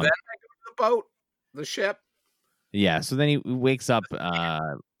just So fun. then they go to the boat, the ship. Yeah. So then he wakes up.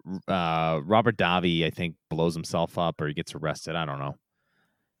 Robert Davi, I think, blows himself up or he gets arrested. I don't know.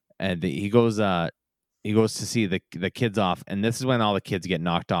 And he goes to see the kids off, and this is when all the kids get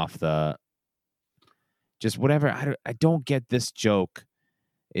knocked off the. Just whatever. I don't get this joke.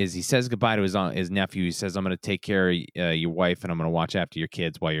 Is he says goodbye to his nephew. He says, I'm going to take care of your wife and I'm going to watch after your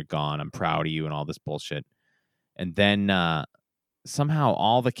kids while you're gone. I'm proud of you and all this bullshit. And then somehow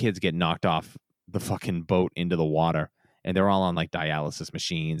all the kids get knocked off the fucking boat into the water. And they're all on like dialysis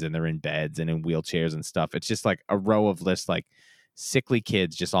machines and they're in beds and in wheelchairs and stuff. It's just like a row of lists, like sickly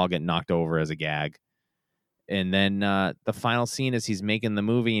kids just all get knocked over as a gag. And then the final scene is he's making the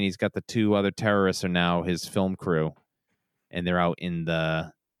movie and he's got the 2 other terrorists are now his film crew. And they're out in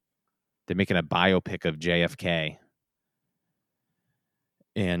they're making a biopic of JFK.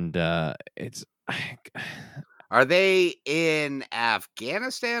 And it's... Are they in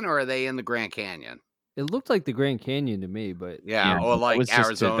Afghanistan or are they in the Grand Canyon? It looked like the Grand Canyon to me, but Yeah, or like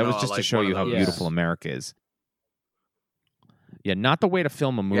Arizona. That was just to like show one you of how those. beautiful America is. Yeah, not the way to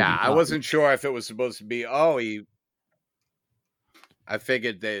film a movie. Yeah, I wasn't sure if it was supposed to be. I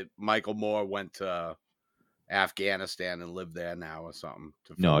figured that Michael Moore went to Afghanistan and lived there now or something.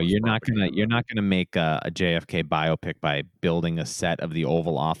 No, you're not gonna make a JFK biopic by building a set of the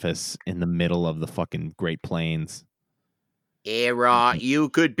Oval Office in the middle of the fucking Great Plains. Era, you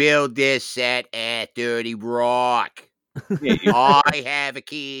could build this set at 30 Rock. I have a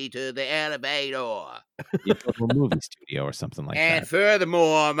key to the elevator. You go to a movie studio or something like And that.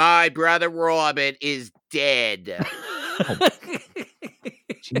 furthermore, my brother Robert is dead.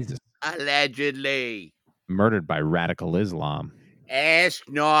 Jesus. Allegedly. Murdered by radical Islam. Ask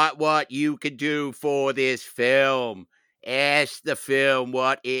not what you can do for this film. Ask the film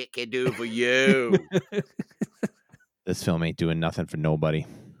what it can do for you. This film ain't doing nothing for nobody.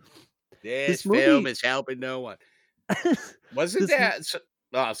 This movie- film is helping no one. Wasn't This that?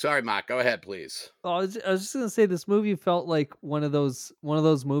 Oh, sorry, Mark. Go ahead, please. I was just gonna say this movie felt like one of those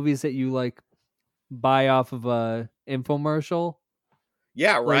movies that you like buy off of a infomercial,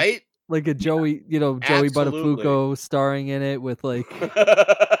 Yeah, right? like a Joey Joey Absolutely. Buttafuoco starring in it with like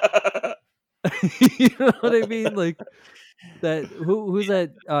you know what I mean, like that who's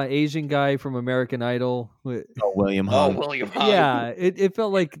that Asian guy from American Idol? William Oh, Hung. William Hung. Yeah, it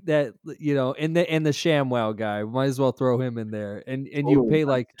felt like that, and the ShamWow guy. Might as well throw him in there, and you pay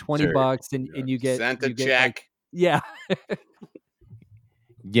like $20 and you get Sent a you get, check. like, yeah.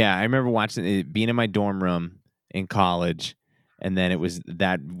 Yeah, I remember watching it, being in my dorm room in college, and then it was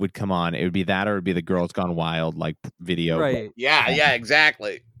that would come on. It would be that, or it would be the Girls Gone Wild like video. Right. Yeah,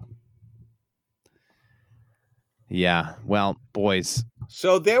 exactly. Yeah. Well, boys.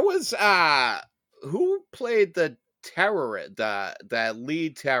 So there was who played the terrorist, the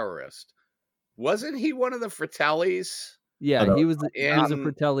lead terrorist? Wasn't he one of the Fratellis Yeah, he was a in-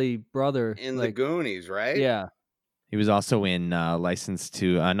 Fratelli brother in the like, Goonies, right? yeah. He was also in License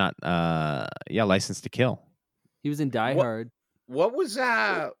to License to Kill. He was in Die What- Hard. What was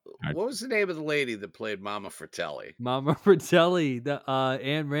what was the name of the lady that played Mama Fratelli? Mama Fratelli, the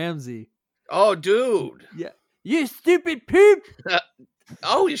Anne Ramsey. Oh, dude. Yeah. You stupid poop!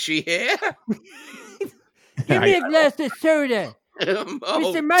 Oh, is she here? Give me a glass of soda. Oh,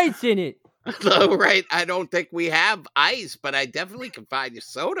 Mr. Mites in it. no, right. I don't think we have ice, but I definitely can find you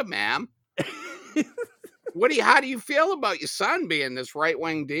soda, ma'am. How do you feel about your son being this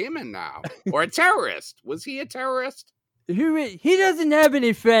right-wing demon now? Or a terrorist? Was he a terrorist? He doesn't have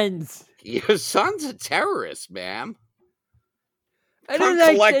any friends. Your son's a terrorist, ma'am. I Come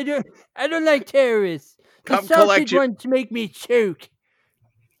don't collect- I don't like terrorists. The Come collect sausage your- ones make me choke.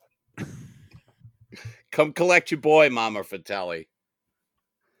 Come collect your boy, Mama Fratelli.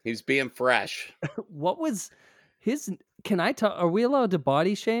 He's being fresh. What was his? Can I talk? Are we allowed to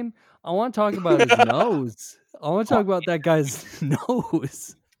body shame? I want to talk about his nose. I want to talk about that guy's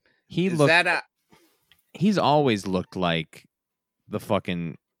nose. Is that He's always looked like the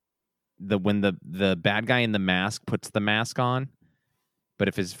fucking when the bad guy in the mask puts the mask on, but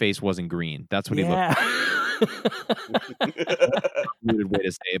if his face wasn't green. That's what he looked Yeah. weird way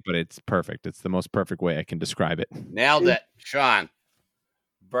to say it, but it's perfect. It's the most perfect way I can describe it. Nailed it, Sean.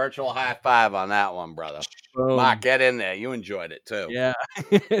 Virtual high five on that one, brother. Boom. Mark, get in there. You enjoyed it too. Yeah.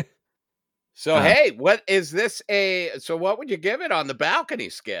 So hey, what is this so what would you give it on the balcony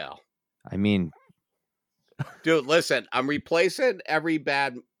scale? I mean, Dude, listen, I'm replacing every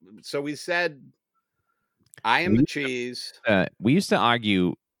bad. So we said, I am the cheese. we used to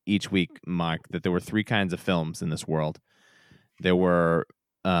argue each week, Mark, that there were three kinds of films in this world. There were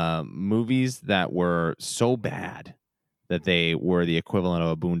movies that were so bad that they were the equivalent of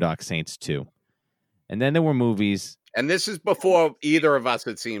a Boondock Saints 2. And then there were movies. And this is before either of us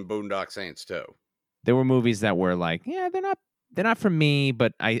had seen Boondock Saints 2. There were movies that were like, yeah, they're not for me,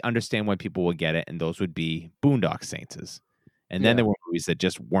 but I understand why people will get it, and those would be Boondock Saintses. And then there were movies that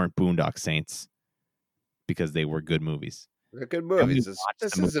just weren't Boondock Saints because they were good movies. They're good movies.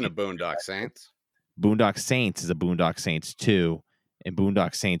 This isn't a Boondock Saints. Boondock Saints is a Boondock Saints 2, and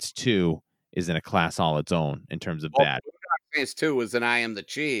Boondock Saints 2 is in a class all its own in terms of bad. Boondock Saints 2 was an I Am the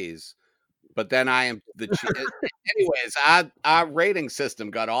Cheese, but then I Am the Cheese. Anyways, our rating system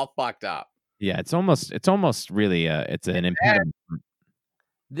got all fucked up. Yeah, it's almost really it's an impediment.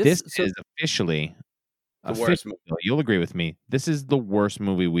 This is officially the worst movie. You'll agree with me. This is the worst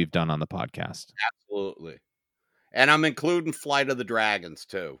movie we've done on the podcast. Absolutely. And I'm including Flight of the Dragons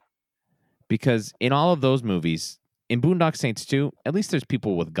too. Because in all of those movies, in Boondock Saints 2, at least there's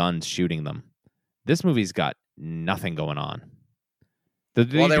people with guns shooting them. This movie's got nothing going on.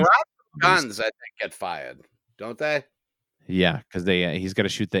 There are guns, I think, get fired, don't they? Yeah, because he's got to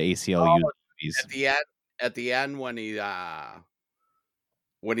shoot the ACLU. At the end when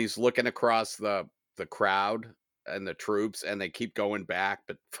he's looking across the crowd and the troops, and they keep going back,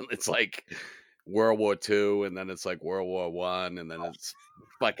 but it's like World War II, and then it's like World War One, and then it's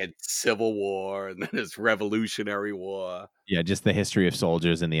fucking Civil War, and then it's Revolutionary War. Yeah, just the history of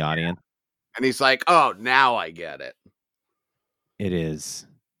soldiers in the audience. And he's like, "Oh, now I get it." It is.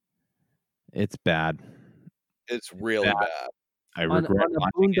 It's bad. It's really bad. I regret on a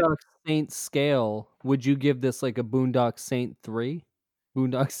Boondock Saints scale, would you give this like a Boondock Saint 3?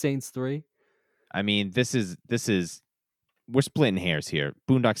 Boondock Saints 3? I mean, this is we're splitting hairs here.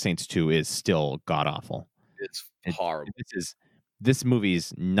 Boondock Saints 2 is still god awful. It's horrible. This movie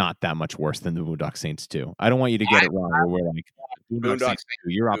is not that much worse than the Boondock Saints 2. I don't want you to get it wrong. Where we're like, Boondock Saints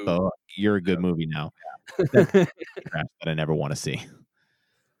 2, you're off the hook. You're a good movie now. That's trash that I never want to see.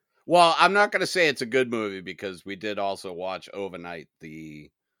 Well, I'm not going to say it's a good movie because we did also watch overnight the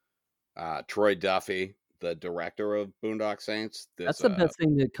Troy Duffy, the director of Boondock Saints. That's the best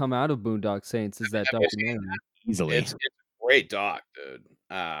thing to come out of Boondock Saints is that documentary. Easily. It's a great doc, dude.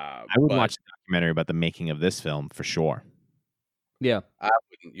 I would watch the documentary about the making of this film for sure. Yeah. I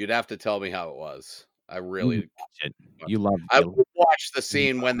wouldn't. You'd have to tell me how it was. I really I would watch the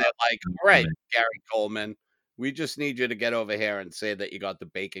scene when they're like, "All right, Gary Coleman, we just need you to get over here and say that you got the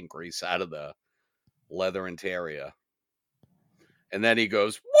bacon grease out of the leather interior." And then he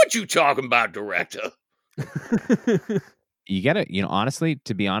goes, "What you talking about, director?" You gotta, honestly,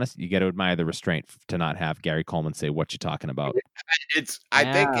 to be honest, you gotta admire the restraint to not have Gary Coleman say, "What you talking about?" I think it's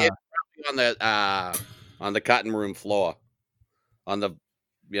probably on the cutting room floor,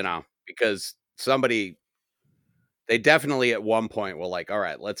 because they definitely at one point were like, "All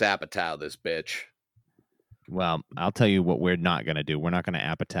right, let's Apatow this bitch." Well, I'll tell you what we're not gonna do. We're not gonna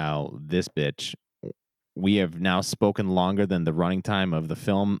Apatow this bitch. We have now spoken longer than the running time of the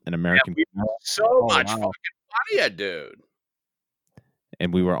film An American. Yeah, so much fucking funnier, dude.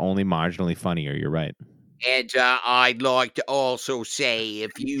 And we were only marginally funnier. You're right. And I'd like to also say,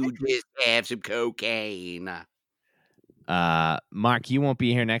 if you just have some cocaine. Mark, you won't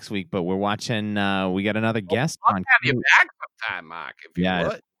be here next week, but we're watching. We got another guest I'll on. have you back sometime, Mark. If you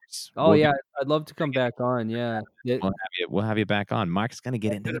would. Oh yeah, I'd love to come back on. Yeah, we'll have you back on. Mark's gonna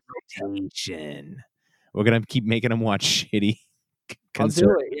get into the rotation. We're gonna keep making him watch shitty. I'll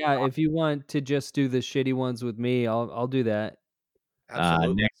do it. Yeah, if you want to just do the shitty ones with me, I'll do that.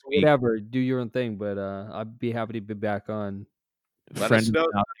 Absolutely. Next week, whatever, do your own thing. But I'd be happy to be back on. Friend of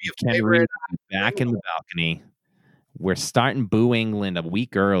Ken Reed back in the balcony. We're starting Boo England a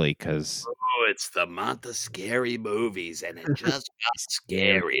week early because it's the month of scary movies, and it just got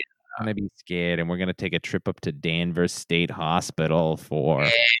scary. I'm gonna be scared, and we're gonna take a trip up to Danvers State Hospital for.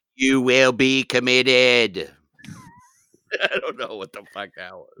 And you will be committed. I don't know what the fuck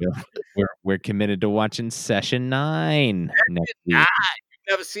that was. We're committed to watching Session 9 next week. You've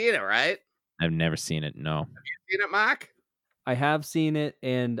never seen it, right? I've never seen it. No. Have you seen it, Mark? I have seen it,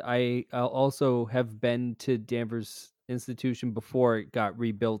 and I also have been to Danvers institution before it got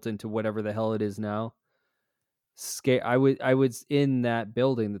rebuilt into whatever the hell it is now. I was in that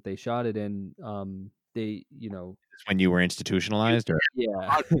building that they shot it in. They, It's when you were institutionalized, or yeah,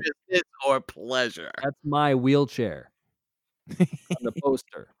 On business or pleasure. that's my wheelchair on the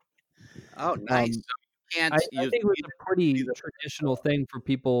poster. Oh, nice. So you can't I use think it was either- a pretty either- traditional thing for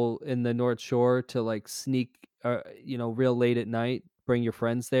people in the North Shore to like sneak, real late at night, bring your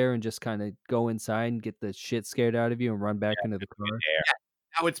friends there, and just kind of go inside and get the shit scared out of you and run back into the car.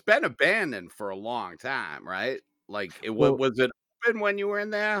 Now it's been abandoned for a long time, right? Like Well- was it open when you were in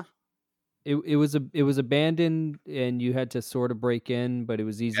there? It was abandoned, and you had to sort of break in, but it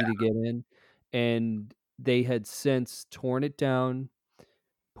was easy to get in. And they had since torn it down,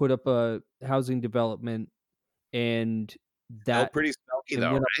 put up a housing development, and Still that pretty smoky it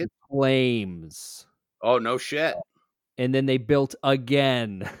though, went up right? in flames. Oh no shit. And then they built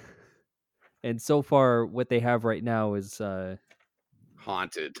again. And so far, what they have right now is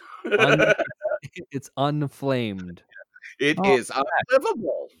Haunted. it's unflamed. It Oh, is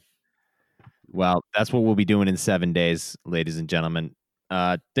unlivable. well, that's what we'll be doing in 7 days, ladies and gentlemen.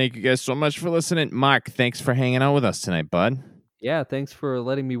 Thank you guys so much for listening. Mark, thanks for hanging out with us tonight, bud. Yeah, thanks for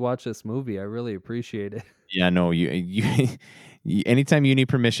letting me watch this movie. I really appreciate it. Yeah, no, you anytime you need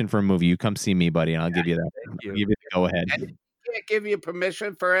permission for a movie, you come see me, buddy, and I'll give you that. Thank I'll you. give you the go ahead. Can't give you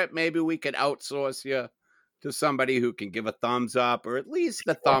permission for it. Maybe we could outsource you to somebody who can give a thumbs up or at least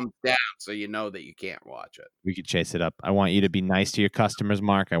a thumbs down so you know that you can't watch it. We could chase it up. I want you to be nice to your customers,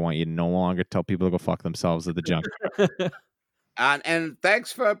 Mark. I want you to no longer tell people to go fuck themselves at the junk. And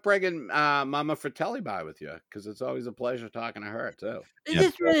thanks for bringing Mama Fratelli by with you, because it's always a pleasure talking to her too. I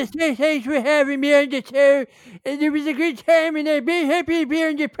just want to say thanks for having me on the show. And it was a good time, and I've been happy to be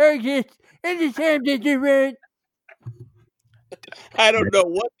on the podcast anytime that you want. I don't know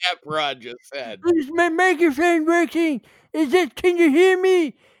what that broad just said. Is my microphone working? Can you hear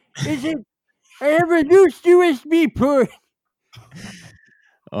me? I have a loose USB port.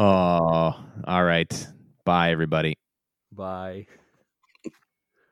 Oh, all right. Bye, everybody. Bye.